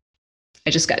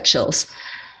 I just got chills.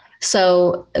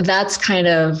 So that's kind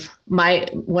of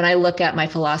when I look at my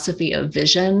philosophy of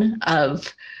vision,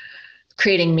 of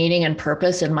creating meaning and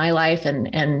purpose in my life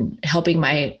and helping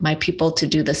my people to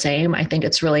do the same. I think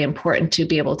it's really important to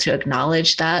be able to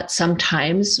acknowledge that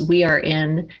sometimes we are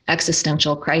in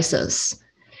existential crisis,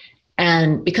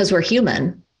 and because we're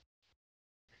human.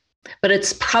 But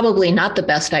it's probably not the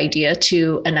best idea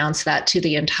to announce that to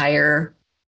the entire,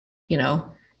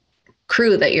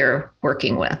 crew that you're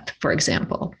working with, for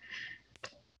example.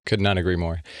 Could not agree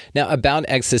more. Now, about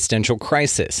existential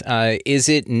crisis, is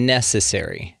it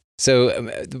necessary? So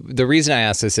the reason I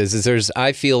ask this is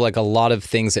I feel like a lot of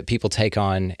things that people take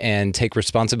on and take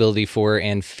responsibility for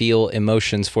and feel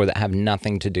emotions for that have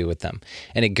nothing to do with them.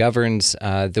 And it governs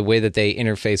the way that they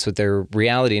interface with their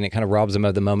reality, and it kind of robs them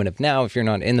of the moment of now if you're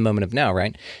not in the moment of now,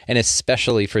 right? And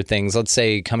especially for things, let's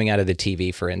say, coming out of the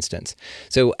TV, for instance.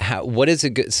 So what is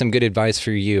some good advice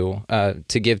for you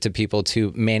to give to people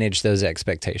to manage those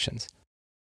expectations?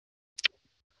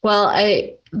 Well,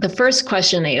 the first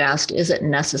question that you asked, is it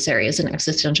necessary? Is an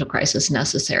existential crisis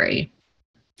necessary?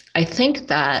 I think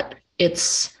that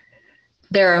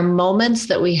there are moments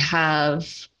that we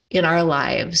have in our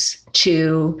lives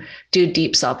to do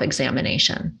deep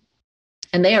self-examination,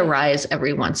 and they arise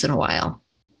every once in a while.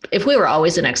 If we were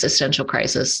always in existential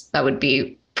crisis, that would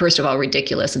be, first of all,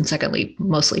 ridiculous, and secondly,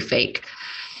 mostly fake.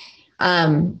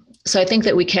 So I think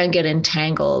that we can get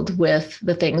entangled with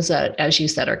the things that, as you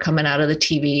said, are coming out of the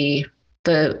TV,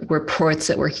 the reports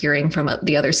that we're hearing from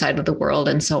the other side of the world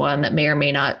and so on, that may or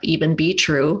may not even be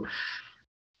true.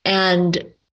 And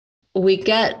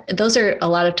those are a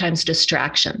lot of times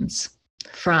distractions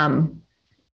from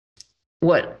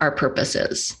what our purpose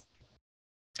is.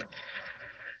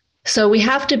 So we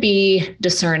have to be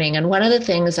discerning. And one of the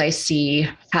things I see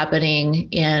happening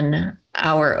in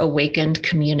our awakened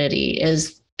community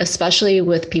is especially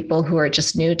with people who are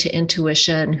just new to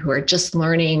intuition, who are just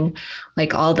learning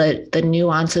like all the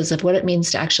nuances of what it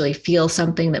means to actually feel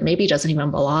something that maybe doesn't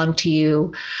even belong to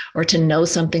you, or to know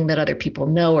something that other people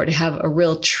know, or to have a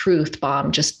real truth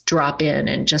bomb just drop in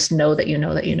and just know that you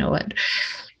know it.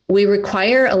 We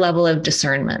require a level of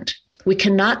discernment. We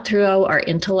cannot throw our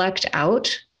intellect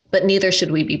out, but neither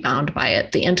should we be bound by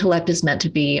it. The intellect is meant to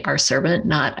be our servant,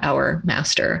 not our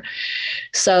master.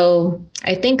 So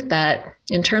I think that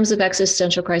in terms of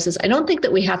existential crisis, I don't think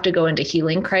that we have to go into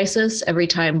healing crisis every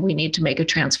time we need to make a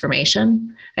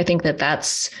transformation. I think that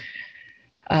that's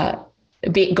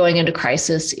going into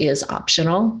crisis is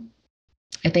optional.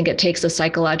 I think it takes a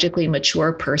psychologically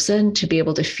mature person to be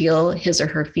able to feel his or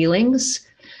her feelings,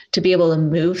 to be able to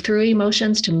move through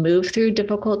emotions, to move through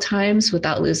difficult times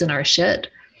without losing our shit.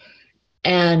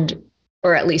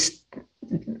 Or at least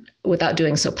without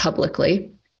doing so publicly,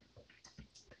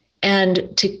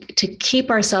 and to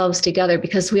keep ourselves together,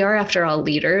 because we are, after all,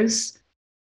 leaders,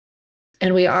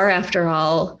 and we are, after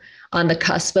all, on the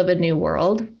cusp of a new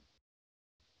world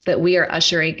that we are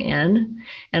ushering in.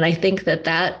 And I think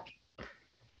that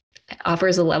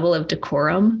offers a level of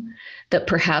decorum that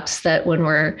perhaps that when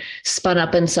we're spun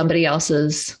up in somebody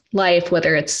else's life,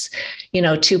 whether it's,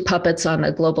 two puppets on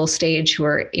the global stage who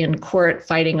are in court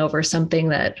fighting over something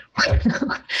that,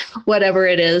 whatever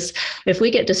it is, if we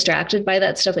get distracted by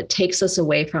that stuff, it takes us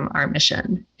away from our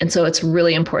mission. And so it's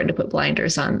really important to put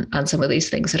blinders on some of these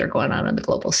things that are going on the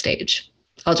global stage.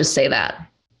 I'll just say that.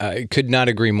 I could not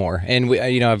agree more. And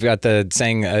I've got the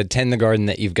saying, tend the garden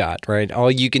that you've got, right?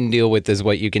 All you can deal with is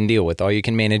what you can deal with. All you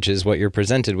can manage is what you're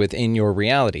presented with in your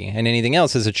reality. And anything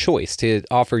else is a choice to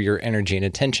offer your energy and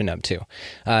attention up to.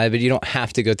 But you don't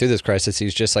have to go through this crisis,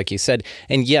 just like you said.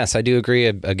 And yes, I do agree,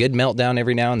 a good meltdown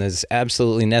every now and then is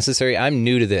absolutely necessary. I'm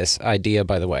new to this idea,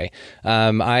 by the way.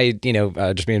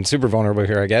 Just being super vulnerable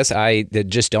here, I guess, I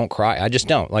just don't cry. I just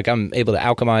don't. Like, I'm able to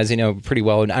alchemize, pretty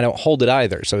well, and I don't hold it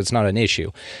either. So it's not an issue.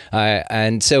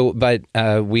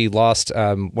 We lost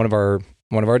one of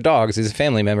our dogs. He's a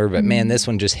family member, but man, this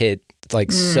one just hit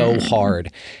so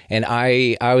hard, and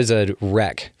I was a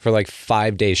wreck for like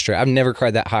 5 days straight. I've never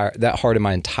cried that hard in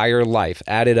my entire life,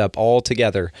 added up all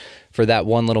together for that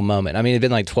one little moment. I mean, it'd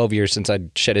been like 12 years since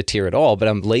I'd shed a tear at all, but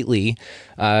I'm lately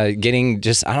getting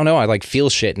just, I don't know, I feel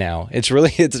shit now. It's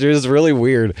just really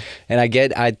weird. And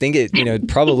I think it,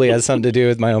 probably has something to do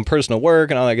with my own personal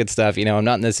work and all that good stuff. I'm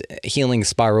not in this healing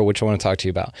spiral, which I want to talk to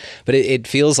you about, but it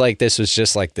feels like this was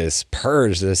just like this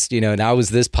purge, and I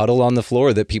was this puddle on the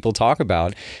floor that people talk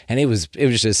about. And it was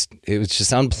just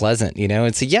unpleasant,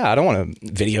 and so, yeah, I don't want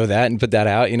to video that and put that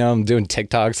out. I'm doing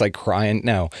TikToks crying.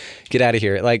 No, get out of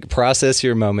here. Process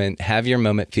your moment, have your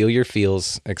moment, feel your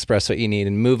feels, express what you need,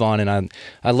 and move on. And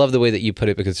I love the way that you put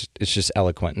it, because it's just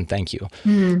eloquent, and thank you.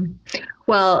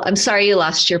 Well, I'm sorry you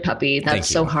lost your puppy. That's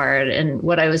so hard. And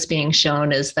what I was being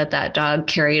shown is that dog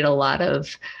carried a lot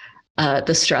of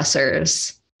the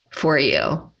stressors for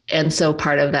you. And so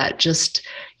part of that, just,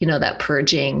 that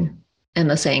purging and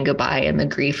the saying goodbye and the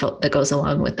grief that goes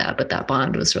along with that. But that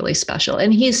bond was really special.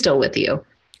 And he's still with you.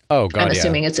 Oh God, I'm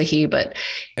assuming it's a he, but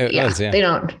they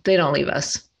don't leave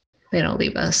us. They don't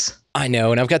leave us. I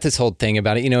know. And I've got this whole thing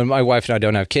about it. My wife and I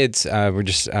don't have kids. We're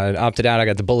just opted out. I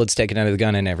got the bullets taken out of the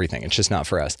gun and everything. It's just not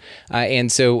for us. And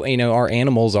so, our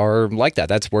animals are like that.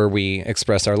 That's where we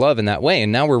express our love in that way.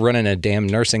 And now we're running a damn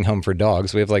nursing home for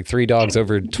dogs. We have 3 dogs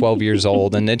over 12 years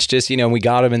old. And it's just, we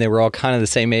got them and they were all kind of the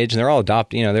same age and they're all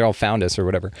adopted, they're all found us or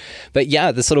whatever. But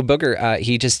yeah, this little booger,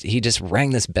 he just rang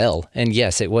this bell. And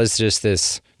yes, it was just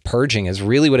this purging is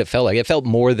really what it felt like. It felt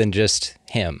more than just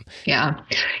him. Yeah.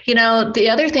 The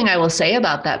other thing I will say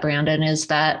about that, Brandon, is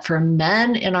that for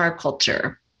men in our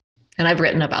culture, and I've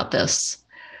written about this,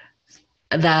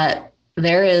 that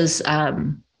there is,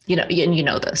 and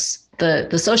this,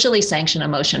 the socially sanctioned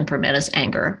emotion for men is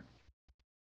anger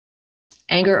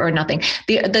or nothing.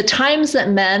 The times that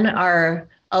men are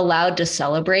allowed to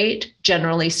celebrate,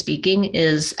 generally speaking,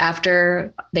 is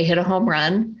after they hit a home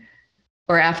run,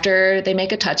 or after they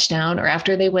make a touchdown, or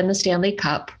after they win the Stanley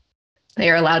Cup. They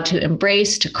are allowed to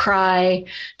embrace, to cry,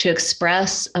 to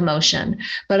express emotion.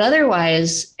 But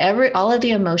otherwise, all of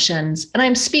the emotions, and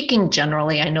I'm speaking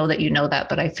generally, I know that you know that,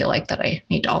 but I feel like that I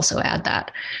need to also add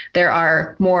that there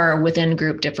are more within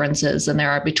group differences than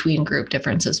there are between group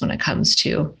differences when it comes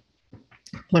to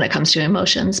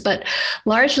emotions. But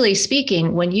largely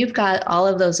speaking, when you've got all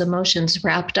of those emotions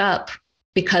wrapped up,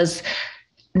 because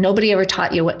nobody ever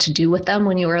taught you what to do with them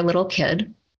when you were a little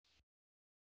kid.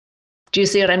 Do you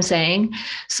see what I'm saying?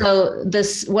 So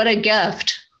what a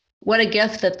gift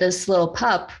that this little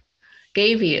pup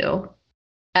gave you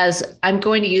as I'm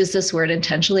going to use this word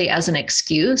intentionally as an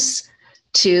excuse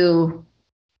to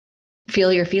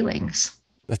feel your feelings.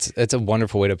 That's a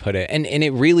wonderful way to put it. And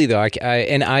it really, though,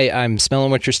 I'm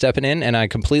smelling what you're stepping in, and I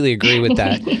completely agree with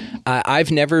that.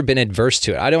 I've never been adverse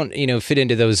to it. I don't, fit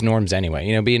into those norms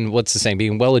anyway.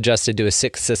 Being well adjusted to a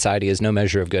sick society is no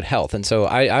measure of good health. And so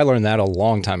I learned that a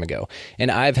long time ago. And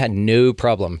I've had no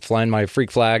problem flying my freak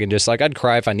flag and just I'd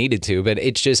cry if I needed to, but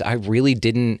it's just, I really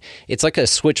didn't, it's like a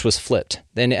switch was flipped.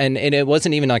 And it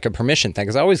wasn't even like a permission thing,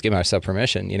 because I always give myself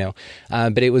permission,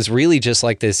 but it was really just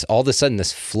like this, all of a sudden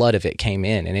this flood of it came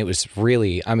in, and it was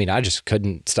really, I just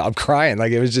couldn't stop crying.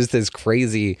 Like, it was just this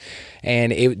crazy,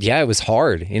 and it was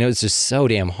hard, it was just so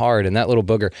damn hard. And that little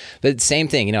booger, but same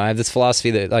thing, I have this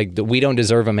philosophy that we don't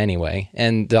deserve them anyway.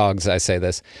 And dogs, I say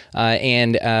this,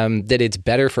 and that it's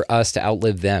better for us to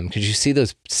outlive them, because you see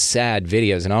those sad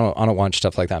videos, and I don't watch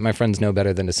stuff like that. My friends know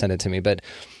better than to send it to me, but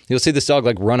you'll see this dog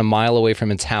run a mile away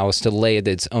from its house to lay at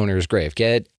its owner's grave.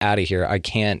 Get out of here. I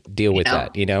can't deal with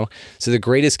that, So the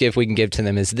greatest gift we can give to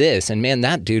them is this. And man,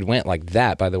 that dude went like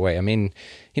that, by the way.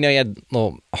 He had a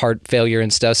little heart failure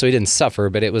and stuff, so he didn't suffer,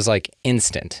 but it was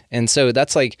instant. And so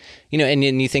that's and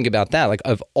you think about that,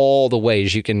 of all the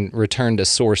ways you can return to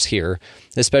source here,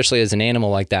 especially as an animal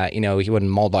like that, he wasn't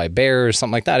mauled by a bear or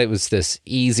something like that. It was this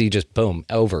easy, just boom,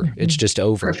 over. Mm-hmm. It's just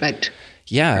over. Perfect.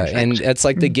 Yeah, perfect. And that's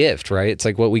the gift, right? It's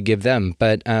what we give them.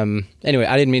 But anyway,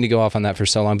 I didn't mean to go off on that for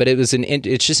so long, but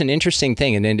it's just an interesting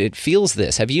thing, and it feels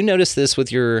this. Have you noticed this with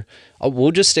your?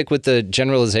 We'll just stick with the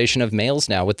generalization of males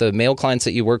now. With the male clients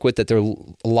that you work with, that they're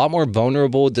a lot more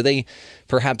vulnerable. Do they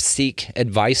perhaps seek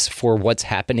advice for what's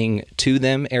happening to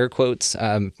them, air quotes,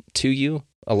 to you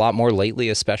a lot more lately,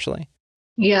 especially?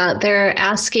 Yeah, they're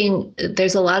asking.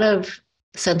 There's a lot of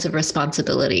sense of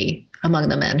responsibility among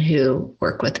the men who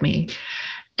work with me,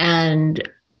 and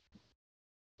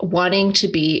wanting to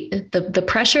be the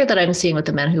pressure that I'm seeing with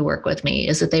the men who work with me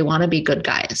is that they want to be good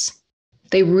guys.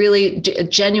 They really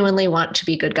genuinely want to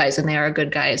be good guys, and they are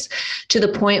good guys, to the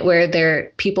point where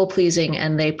they're people pleasing,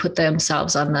 and they put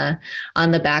themselves on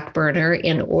the back burner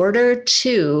in order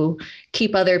to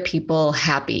keep other people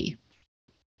happy.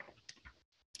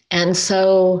 And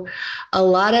so a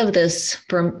lot of this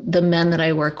from the men that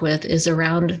I work with is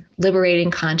around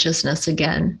liberating consciousness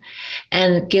again,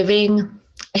 and giving,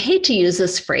 I hate to use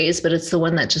this phrase, but it's the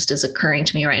one that just is occurring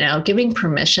to me right now, giving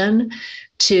permission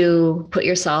to put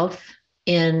yourself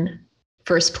in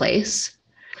first place,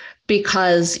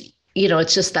 because,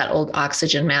 it's just that old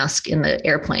oxygen mask in the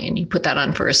airplane. You put that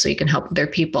on first so you can help other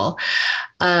people.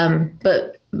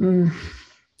 But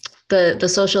the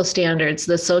social standards,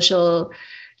 the social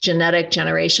genetic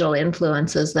generational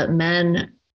influences that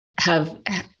men have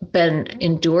been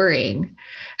enduring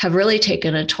have really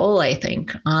taken a toll, I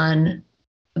think, on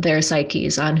their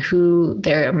psyches, on who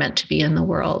they're meant to be in the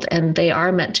world. And they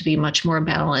are meant to be much more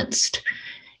balanced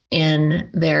in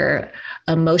their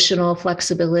emotional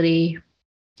flexibility,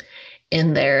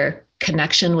 in their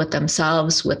connection with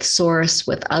themselves, with source,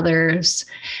 with others.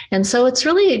 And so it's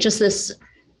really just this,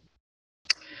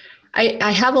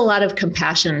 I have a lot of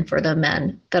compassion for the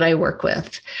men that I work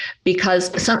with,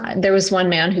 because there was one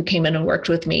man who came in and worked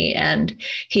with me, and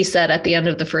he said at the end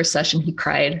of the first session, he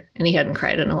cried, and he hadn't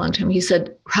cried in a long time. He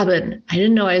said, "Robyn, I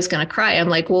didn't know I was going to cry." I'm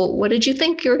like, "Well, what did you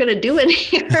think you were going to do in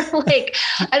here?"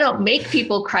 I don't make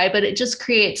people cry, but it just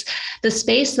creates the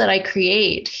space that I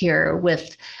create here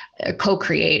with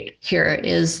co-create here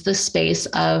is the space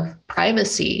of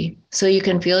privacy, so you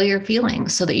can feel your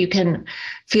feelings, so that you can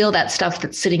feel that stuff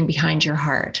that's sitting behind your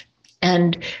heart,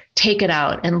 and take it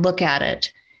out and look at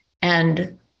it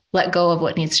and let go of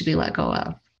what needs to be let go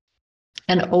of,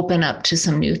 and open up to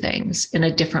some new things in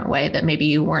a different way that maybe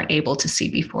you weren't able to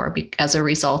see before, as a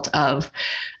result of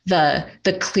the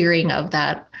clearing of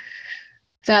that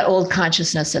old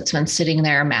consciousness that's been sitting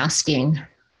there masking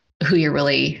who you're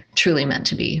really truly meant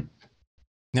to be.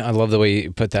 No, I love the way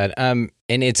you put that. And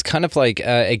it's kind of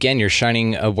again, you're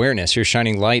shining awareness, you're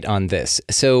shining light on this.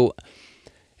 So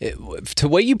to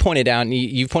what you pointed out, and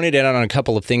you've pointed it out on a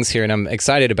couple of things here, and I'm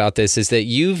excited about this, is that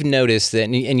you've noticed that,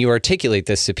 and you articulate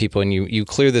this to people, and you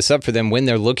clear this up for them when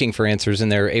they're looking for answers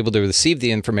and they're able to receive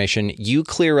the information. You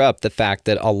clear up the fact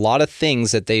that a lot of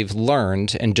things that they've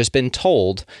learned and just been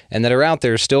told and that are out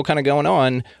there still kind of going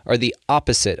on are the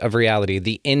opposite of reality,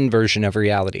 the inversion of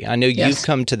reality. I know you've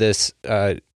come to this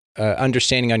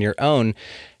understanding on your own.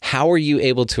 How are you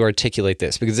able to articulate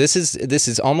this? Because this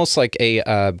is almost like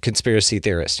a conspiracy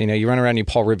theorist. You run around, you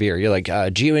Paul Revere, you're like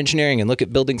geoengineering and look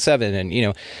at Building 7, and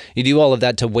you do all of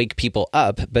that to wake people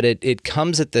up. But it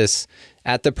comes at this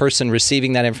at the person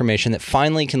receiving that information that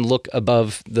finally can look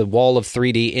above the wall of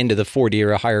 3D into the 4D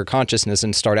or a higher consciousness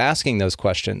and start asking those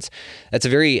questions. That's a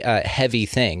very heavy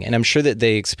thing. And I'm sure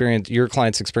that your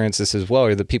clients experience this as well,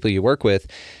 or the people you work with.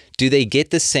 Do they get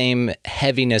the same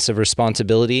heaviness of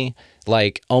responsibility,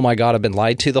 like, oh my God, I've been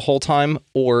lied to the whole time?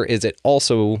 Or is it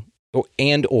also,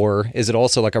 or is it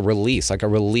also like a release, like a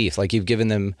relief, like you've given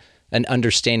them an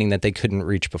understanding that they couldn't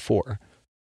reach before?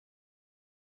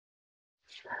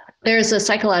 There's a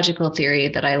psychological theory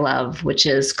that I love, which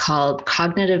is called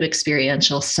cognitive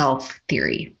experiential self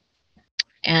theory.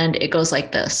 And it goes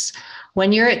like this.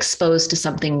 When you're exposed to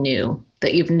something new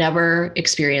that you've never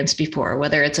experienced before,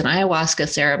 whether it's an ayahuasca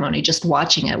ceremony, just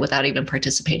watching it without even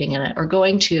participating in it, or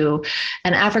going to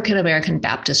an African-American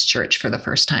Baptist church for the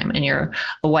first time, and you're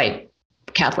a white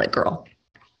Catholic girl,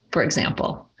 for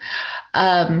example,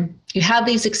 you have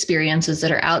these experiences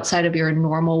that are outside of your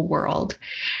normal world,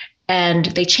 and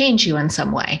they change you in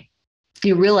some way.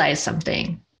 You realize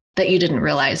something that you didn't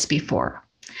realize before.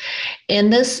 In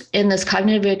this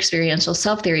cognitive experiential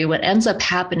self theory, what ends up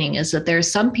happening is that there are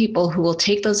some people who will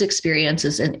take those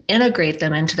experiences and integrate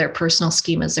them into their personal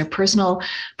schemas, their personal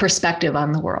perspective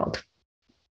on the world.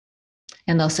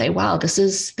 And they'll say, wow,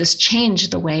 this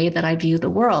changed the way that I view the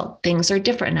world. Things are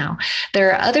different now. There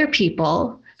are other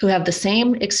people who have the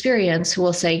same experience who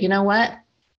will say, you know what?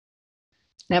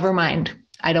 Never mind.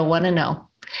 I don't want to know.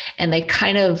 And they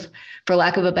kind of, for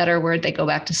lack of a better word, they go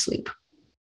back to sleep.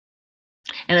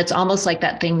 And it's almost like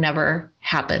that thing never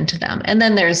happened to them. And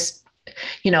then there's,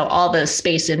 all the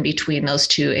space in between those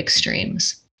two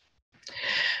extremes.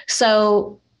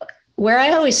 So where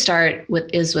I always start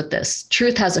is with this: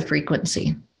 truth has a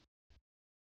frequency.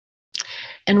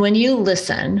 And when you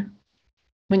listen,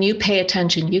 when you pay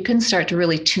attention, you can start to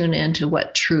really tune into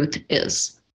what truth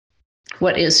is,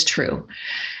 what is true.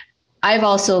 I've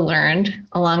also learned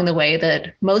along the way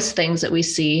that most things that we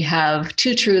see have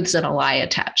two truths and a lie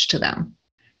attached to them.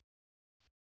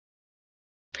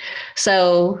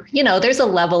 So, there's a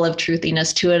level of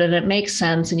truthiness to it, and it makes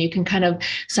sense, and you can kind of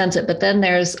sense it. But then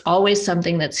there's always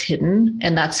something that's hidden,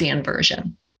 and that's the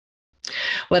inversion.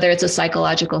 Whether it's a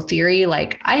psychological theory,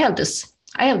 like I have this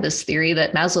theory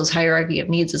that Maslow's hierarchy of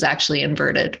needs is actually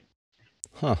inverted.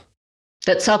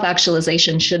 That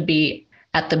self-actualization should be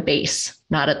at the base,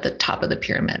 not at the top of the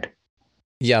pyramid.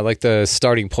 Yeah, like the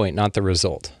starting point, not the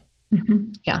result.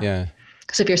 Mm-hmm. Yeah.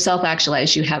 Because if you're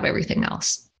self-actualized, you have everything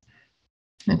else.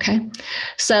 Okay.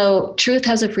 So truth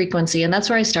has a frequency, and that's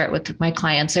where I start with my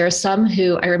clients. There are some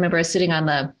who, I remember I was sitting on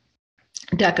the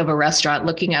deck of a restaurant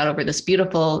looking out over this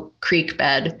beautiful creek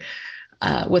bed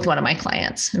with one of my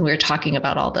clients. And we were talking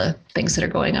about all the things that are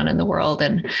going on in the world.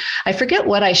 And I forget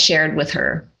what I shared with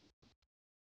her.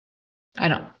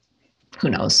 Who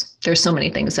knows? There's so many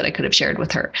things that I could have shared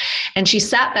with her. And she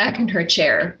sat back in her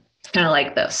chair, kind of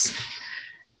like this.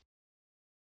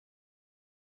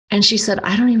 And she said,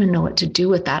 I don't even know what to do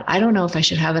with that. I don't know if I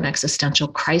should have an existential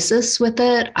crisis with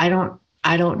it. I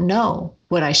don't know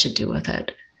what I should do with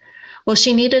it. Well,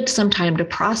 she needed some time to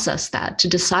process that, to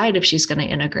decide if she's going to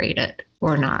integrate it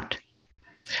or not.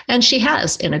 And she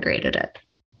has integrated it.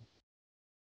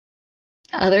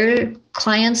 Other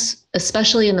clients,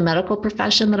 especially in the medical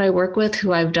profession that I work with,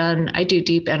 I do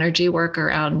deep energy work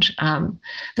around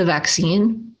the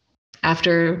vaccine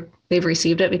after they've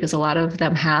received it, because a lot of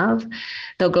them have.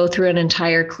 They'll go through an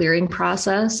entire clearing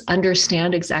process,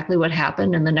 understand exactly what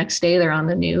happened, and the next day they're on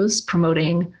the news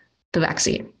promoting the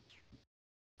vaccine.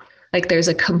 Like there's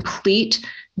a complete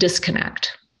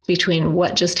disconnect between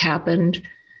what just happened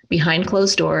behind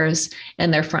closed doors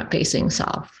and their front-facing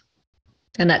self.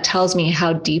 And that tells me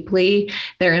how deeply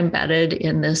they're embedded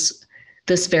in this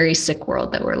very sick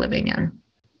world that we're living in.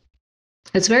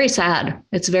 It's very sad.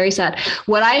 It's very sad.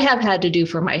 What I have had to do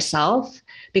for myself,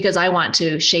 because I want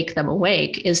to shake them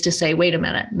awake, is to say, wait a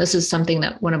minute, this is something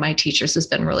that one of my teachers has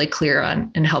been really clear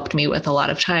on and helped me with a lot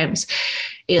of times,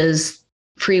 is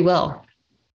free will.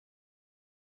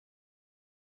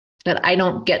 That I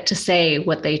don't get to say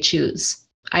what they choose.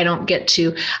 I don't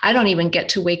even get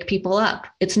to wake people up.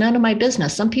 It's none of my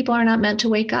business. Some people are not meant to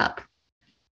wake up.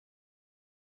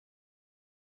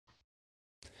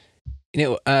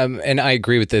 And I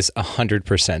agree with this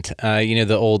 100%.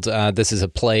 The old, this is a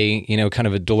play, kind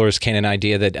of a Dolores Cannon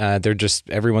idea that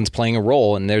everyone's playing a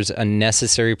role, and there's a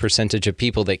necessary percentage of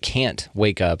people that can't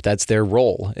wake up. That's their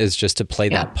role, is just to play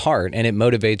that part, and it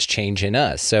motivates change in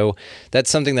us. So that's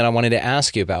something that I wanted to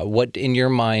ask you about. What, in your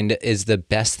mind, is the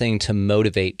best thing to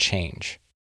motivate change?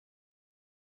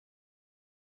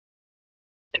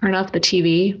 Turn off the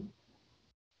TV.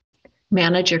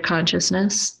 Manage your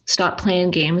consciousness. Stop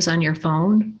playing games on your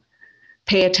phone.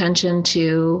 Pay attention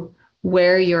to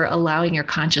where you're allowing your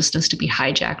consciousness to be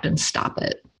hijacked and stop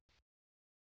it.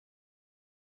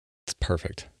 It's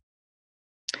perfect.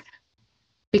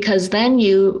 Because then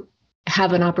you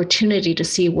have an opportunity to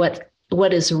see what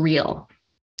is real.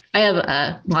 I have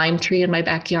a lime tree in my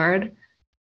backyard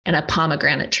and a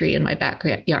pomegranate tree in my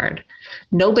backyard.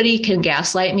 Nobody can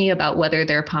gaslight me about whether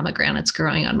there are pomegranates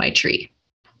growing on my tree.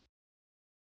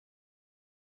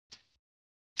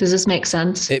 Does this make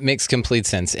sense? It makes complete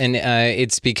sense. And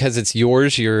it's because it's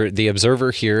yours, you're the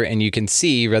observer here, and you can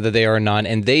see whether they are or not,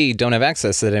 and they don't have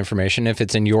access to that information if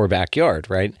it's in your backyard,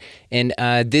 right? And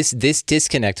this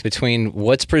disconnect between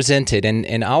what's presented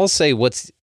and I'll say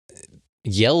what's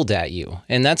yelled at you.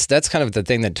 And that's kind of the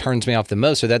thing that turns me off the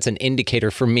most, or that's an indicator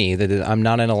for me that I'm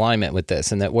not in alignment with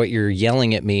this, and that what you're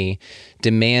yelling at me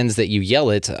demands that you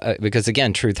yell it, because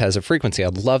again, truth has a frequency. I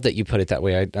love that you put it that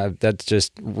way. That's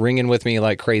just ringing with me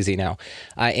like crazy now.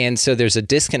 And so there's a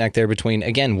disconnect there between,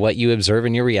 again, what you observe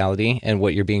in your reality and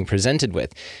what you're being presented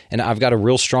with. And I've got a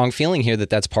real strong feeling here that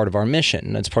that's part of our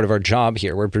mission. That's part of our job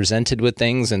here. We're presented with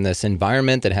things in this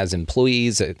environment that has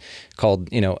employees called,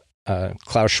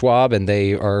 Klaus Schwab, and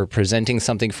they are presenting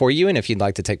something for you. And if you'd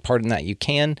like to take part in that, you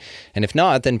can. And if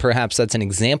not, then perhaps that's an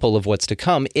example of what's to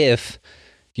come if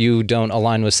you don't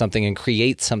align with something and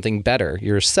create something better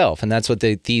yourself. And that's what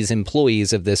these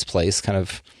employees of this place kind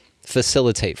of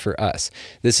facilitate for us.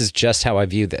 This is just how I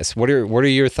view this. What are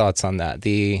your thoughts on that?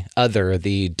 The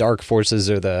dark forces,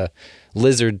 or the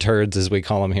lizard turds, as we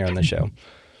call them here on the show.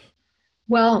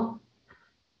 Well,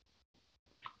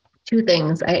 two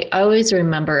things. I always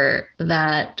remember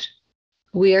that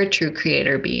we are true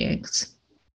creator beings.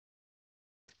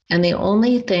 And the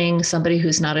only thing somebody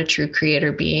who's not a true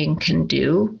creator being can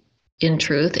do in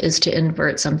truth is to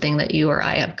invert something that you or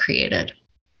I have created.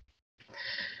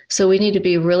 So we need to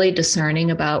be really discerning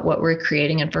about what we're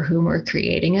creating and for whom we're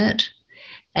creating it.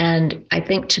 And I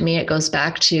think, to me, it goes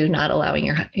back to not allowing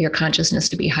your consciousness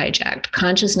to be hijacked.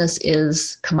 Consciousness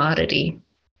is commodity.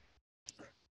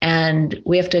 And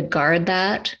we have to guard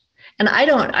that. And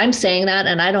I'm saying that,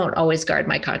 and I don't always guard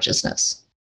my consciousness.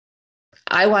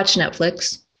 I watch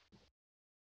Netflix.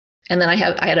 And then I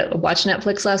had to watch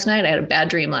Netflix last night. I had a bad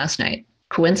dream last night.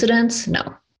 Coincidence? No.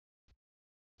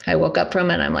 I woke up from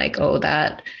it and I'm like, oh,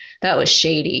 that was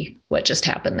shady, what just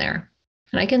happened there.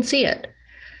 And I can see it.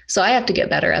 So I have to get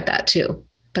better at that too.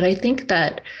 But I think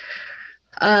that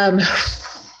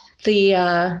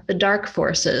the dark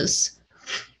forces,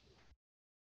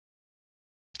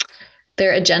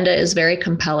 their agenda is very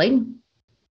compelling,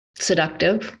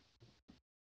 seductive,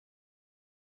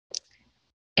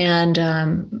 and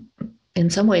in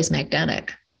some ways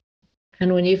magnetic.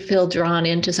 And when you feel drawn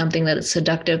into something that is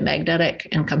seductive, magnetic,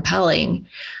 and compelling,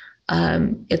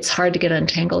 it's hard to get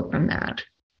untangled from that.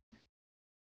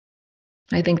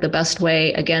 I think the best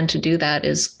way, again, to do that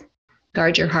is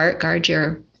guard your heart, guard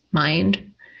your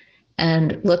mind,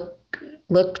 and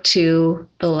look to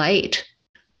the light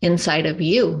inside of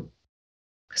you.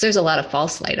 Because there's a lot of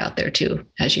false light out there too,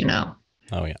 as you know.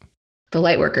 Oh, yeah. The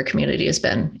light worker community has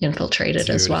been infiltrated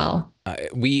as well.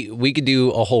 We could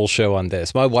do a whole show on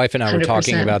this. My wife and I 100%. Were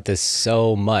talking about this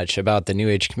so much, about the New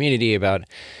Age community,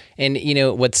 and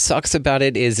what sucks about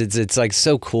it is it's like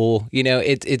so cool.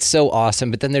 It's so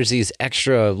awesome, but then there's these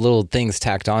extra little things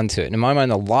tacked onto it. And in my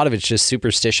mind, a lot of it's just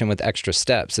superstition with extra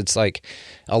steps. It's like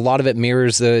a lot of it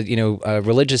mirrors the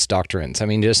religious doctrines. I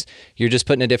mean, you're just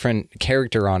putting a different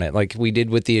character on it, like we did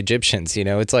with the Egyptians.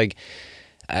 It's like.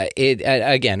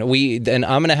 Again, and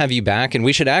I'm going to have you back, and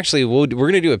we should actually, we're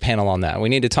going to do a panel on that. We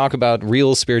need to talk about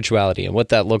real spirituality and what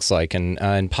that looks like, and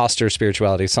imposter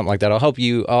spirituality, something like that. I'll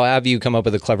have you come up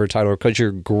with a clever title, because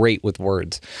you're great with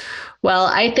words. Well,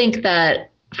 I think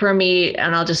that for me,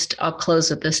 and I'll close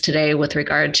with this today with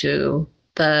regard to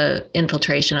the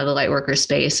infiltration of the lightworker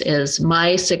space, is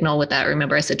my signal with that.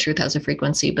 Remember, I said truth has a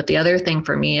frequency, but the other thing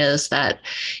for me is that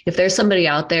if there's somebody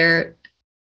out there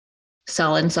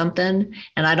selling something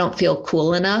and I don't feel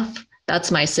cool enough,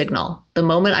 that's my signal. The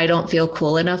moment I don't feel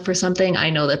cool enough for something, I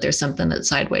know that there's something that's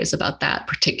sideways about that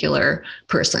particular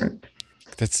person.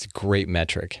 That's a great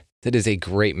metric. That is a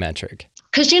great metric.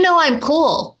 Because I'm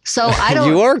cool. So I don't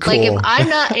You are cool.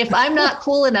 Like if I'm not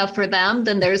cool enough for them,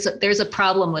 then there's a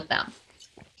problem with them.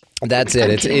 That's it.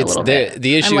 It's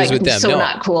the issue is with them. So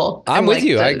not cool. I'm with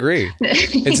you. I agree.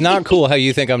 It's not cool how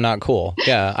you think I'm not cool.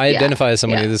 Yeah, I identify as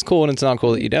somebody that's cool, and it's not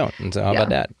cool that you don't. And so how about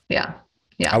that? Yeah.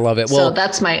 I love it. Well, so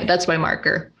that's my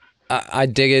marker. I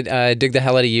dig it. I dig the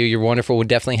hell out of you. You're wonderful. We'll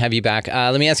definitely have you back.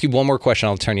 Let me ask you one more question.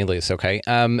 I'll turn you loose. Okay.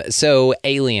 So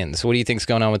aliens. What do you think's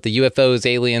going on with the UFOs,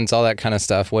 aliens, all that kind of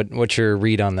stuff? What's your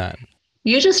read on that?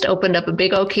 You just opened up a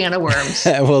big old can of worms.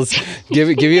 We'll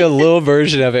give you a little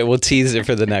version of it. We'll tease it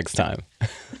for the next time.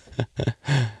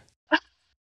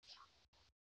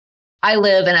 I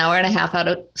live an hour and a half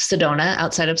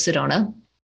outside of Sedona.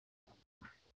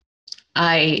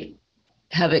 I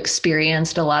have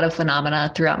experienced a lot of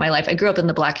phenomena throughout my life. I grew up in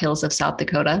the Black Hills of South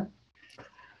Dakota.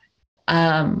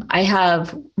 I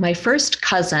have my first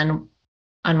cousin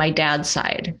on my dad's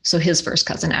side. So his first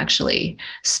cousin actually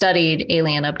studied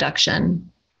alien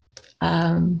abduction.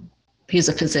 He's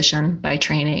a physician by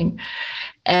training.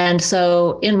 And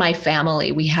so in my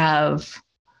family, we have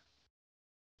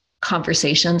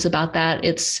conversations about that.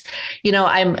 It's,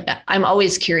 I'm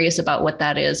always curious about what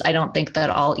that is. I don't think that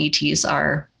all ETs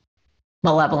are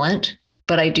malevolent,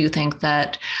 but I do think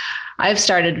that I've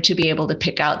started to be able to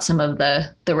pick out some of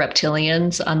the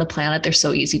reptilians on the planet. They're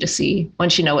so easy to see.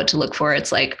 Once you know what to look for,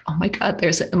 it's like, oh my God,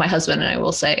 my husband and I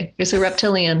will say, there's a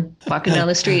reptilian walking down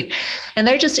the street. And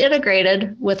they're just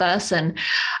integrated with us. And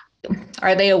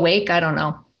are they awake? I don't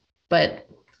know. But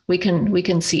we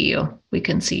can see you. We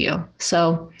can see you.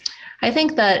 So I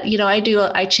think that,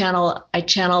 I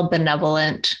channel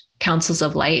benevolent councils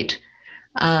of light.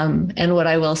 And what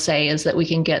I will say is that we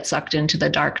can get sucked into the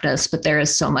darkness, but there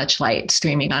is so much light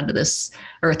streaming onto this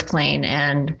earth plane.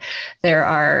 And there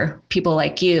are people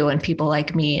like you and people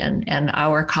like me and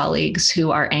our colleagues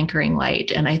who are anchoring light.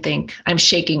 And I think I'm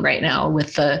shaking right now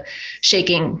with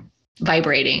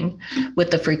vibrating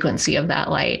with the frequency of that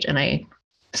light. And I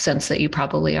sense that you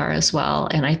probably are as well.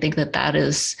 And I think that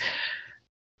is,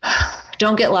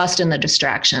 don't get lost in the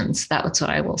distractions. That's what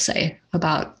I will say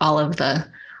about all of the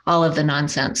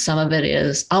nonsense. Some of it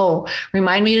is,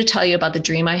 remind me to tell you about the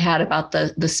dream I had about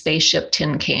the spaceship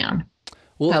tin can.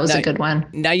 Well, that was a good one.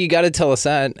 Now you got to tell us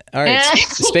that. All right.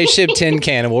 Spaceship tin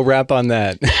can, and we'll wrap on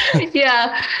that.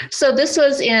 Yeah. So this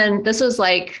was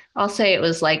like, I'll say it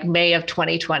was like May of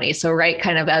 2020. So right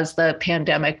kind of as the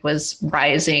pandemic was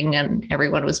rising and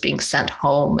everyone was being sent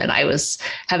home. And I was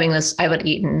having I haven't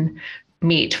eaten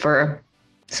meat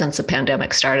since the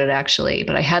pandemic started actually,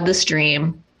 but I had this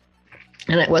dream.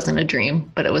 And it wasn't a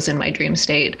dream, but it was in my dream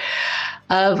state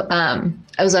of, I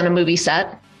was on a movie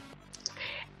set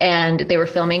and they were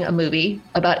filming a movie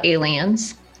about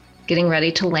aliens getting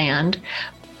ready to land.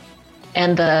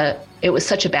 And it was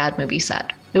such a bad movie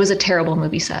set. It was a terrible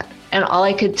movie set. And all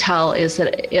I could tell is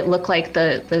that it looked like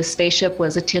the spaceship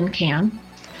was a tin can.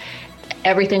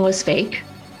 Everything was fake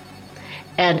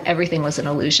and everything was an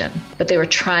illusion. But they were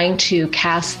trying to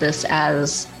cast this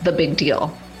as the big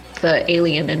deal, the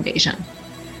alien invasion.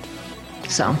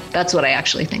 So that's what I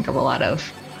actually think of a lot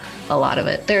of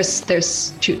it.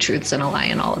 There's two truths and a lie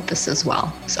in all of this as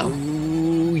well. So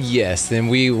ooh, yes, then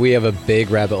we have a big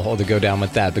rabbit hole to go down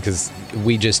with that because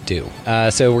we just do.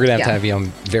 So we're gonna have you on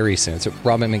very soon. So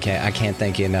Robyn McKay, I can't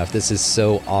thank you enough. This is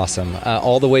so awesome.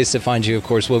 All the ways to find you, of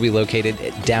course, will be located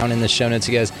down in the show notes.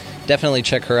 You guys definitely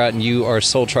check her out, and you are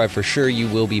Soul Tribe for sure. You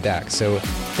will be back. So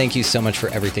thank you so much for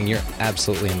everything. You're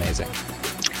absolutely amazing.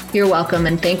 You're welcome.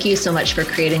 And thank you so much for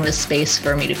creating this space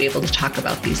for me to be able to talk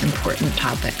about these important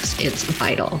topics. It's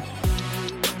vital.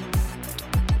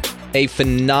 A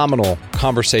phenomenal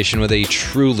conversation with a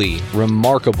truly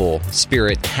remarkable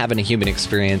spirit having a human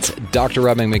experience. Dr.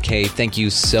 Robyn McKay, thank you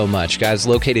so much. Guys,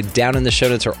 located down in the show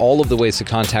notes are all of the ways to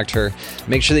contact her.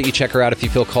 Make sure that you check her out if you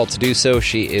feel called to do so.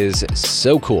 She is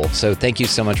so cool. So thank you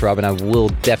so much, Robyn. I will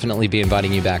definitely be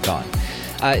inviting you back on.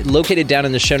 Located down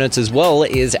in the show notes as well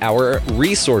is our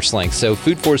resource link. So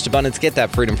Food Forest Abundance, get that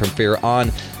freedom from fear on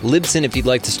Libsyn. If you'd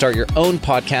like to start your own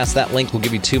podcast, that link will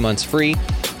give you 2 months free.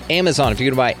 Amazon, if you're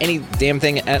going to buy any damn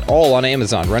thing at all on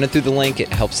Amazon, run it through the link. It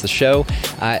helps the show.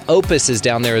 Opus is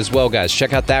down there as well, guys.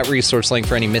 Check out that resource link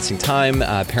for any missing time,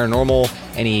 paranormal,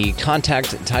 any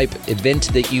contact type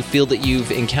event that you feel that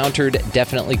you've encountered.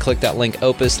 Definitely click that link,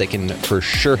 Opus. They can for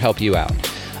sure help you out.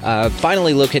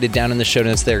 Finally, located down in the show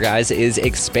notes there, guys, is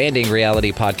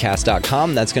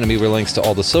expandingrealitypodcast.com. That's going to be where links to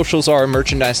all the socials are.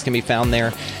 Merchandise can be found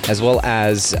there, as well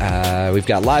as we've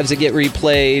got lives that get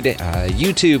replayed,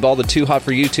 YouTube, all the too hot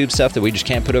for YouTube stuff that we just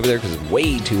can't put over there because it's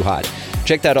way too hot.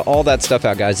 Check all that stuff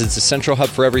out, guys. It's a central hub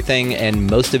for everything, and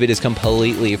most of it is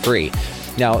completely free.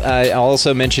 Now, I'll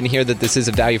also mention here that this is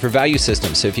a value for value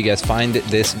system. So if you guys find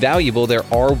this valuable, there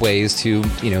are ways to,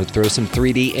 throw some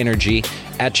 3D energy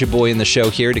at your boy in the show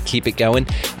here to keep it going.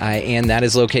 And that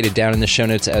is located down in the show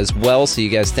notes as well. So you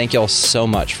guys, thank y'all so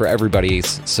much for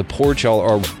everybody's support. Y'all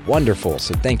are wonderful.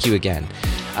 So thank you again.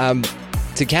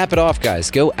 to cap it off, guys,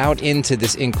 go out into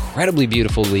this incredibly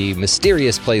beautifully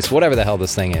mysterious place, whatever the hell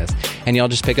this thing is, and y'all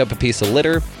just pick up a piece of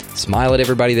litter, smile at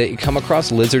everybody that you come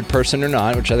across, lizard person or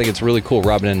not, which I think it's really cool.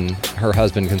 Robyn and her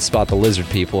husband can spot the lizard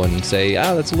people and say,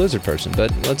 that's a lizard person,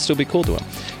 but let's still be cool to him,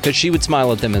 because she would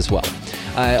smile at them as well.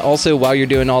 Also, while you're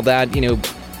doing all that,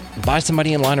 buy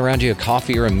somebody in line around you a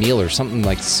coffee or a meal or something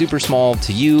like super small.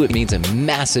 To you, it means a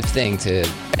massive thing. To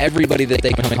everybody that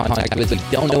they come in contact with, you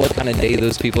don't know what kind of day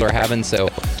those people are having, so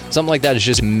something like that is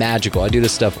just magical. I do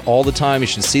this stuff all the time. You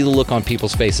should see the look on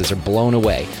people's faces. They're blown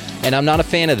away. And I'm not a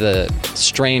fan of the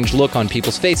strange look on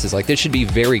people's faces. Like, this should be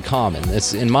very common.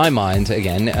 This, in my mind,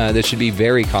 again, this should be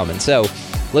very common. So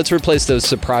let's replace those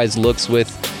surprised looks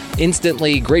with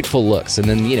instantly grateful looks, and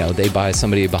then they buy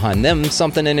somebody behind them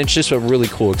something, and it's just a really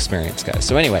cool experience, guys.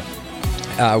 So anyway,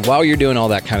 while you're doing all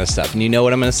that kind of stuff, and you know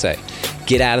what I'm going to say,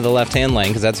 get out of the left-hand lane,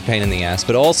 because that's a pain in the ass,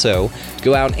 but also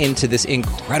go out into this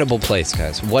incredible place,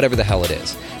 guys, whatever the hell it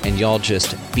is, and y'all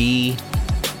just be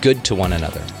good to one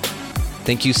another.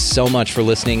 Thank you so much for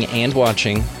listening and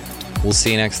watching. We'll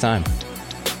see you next time.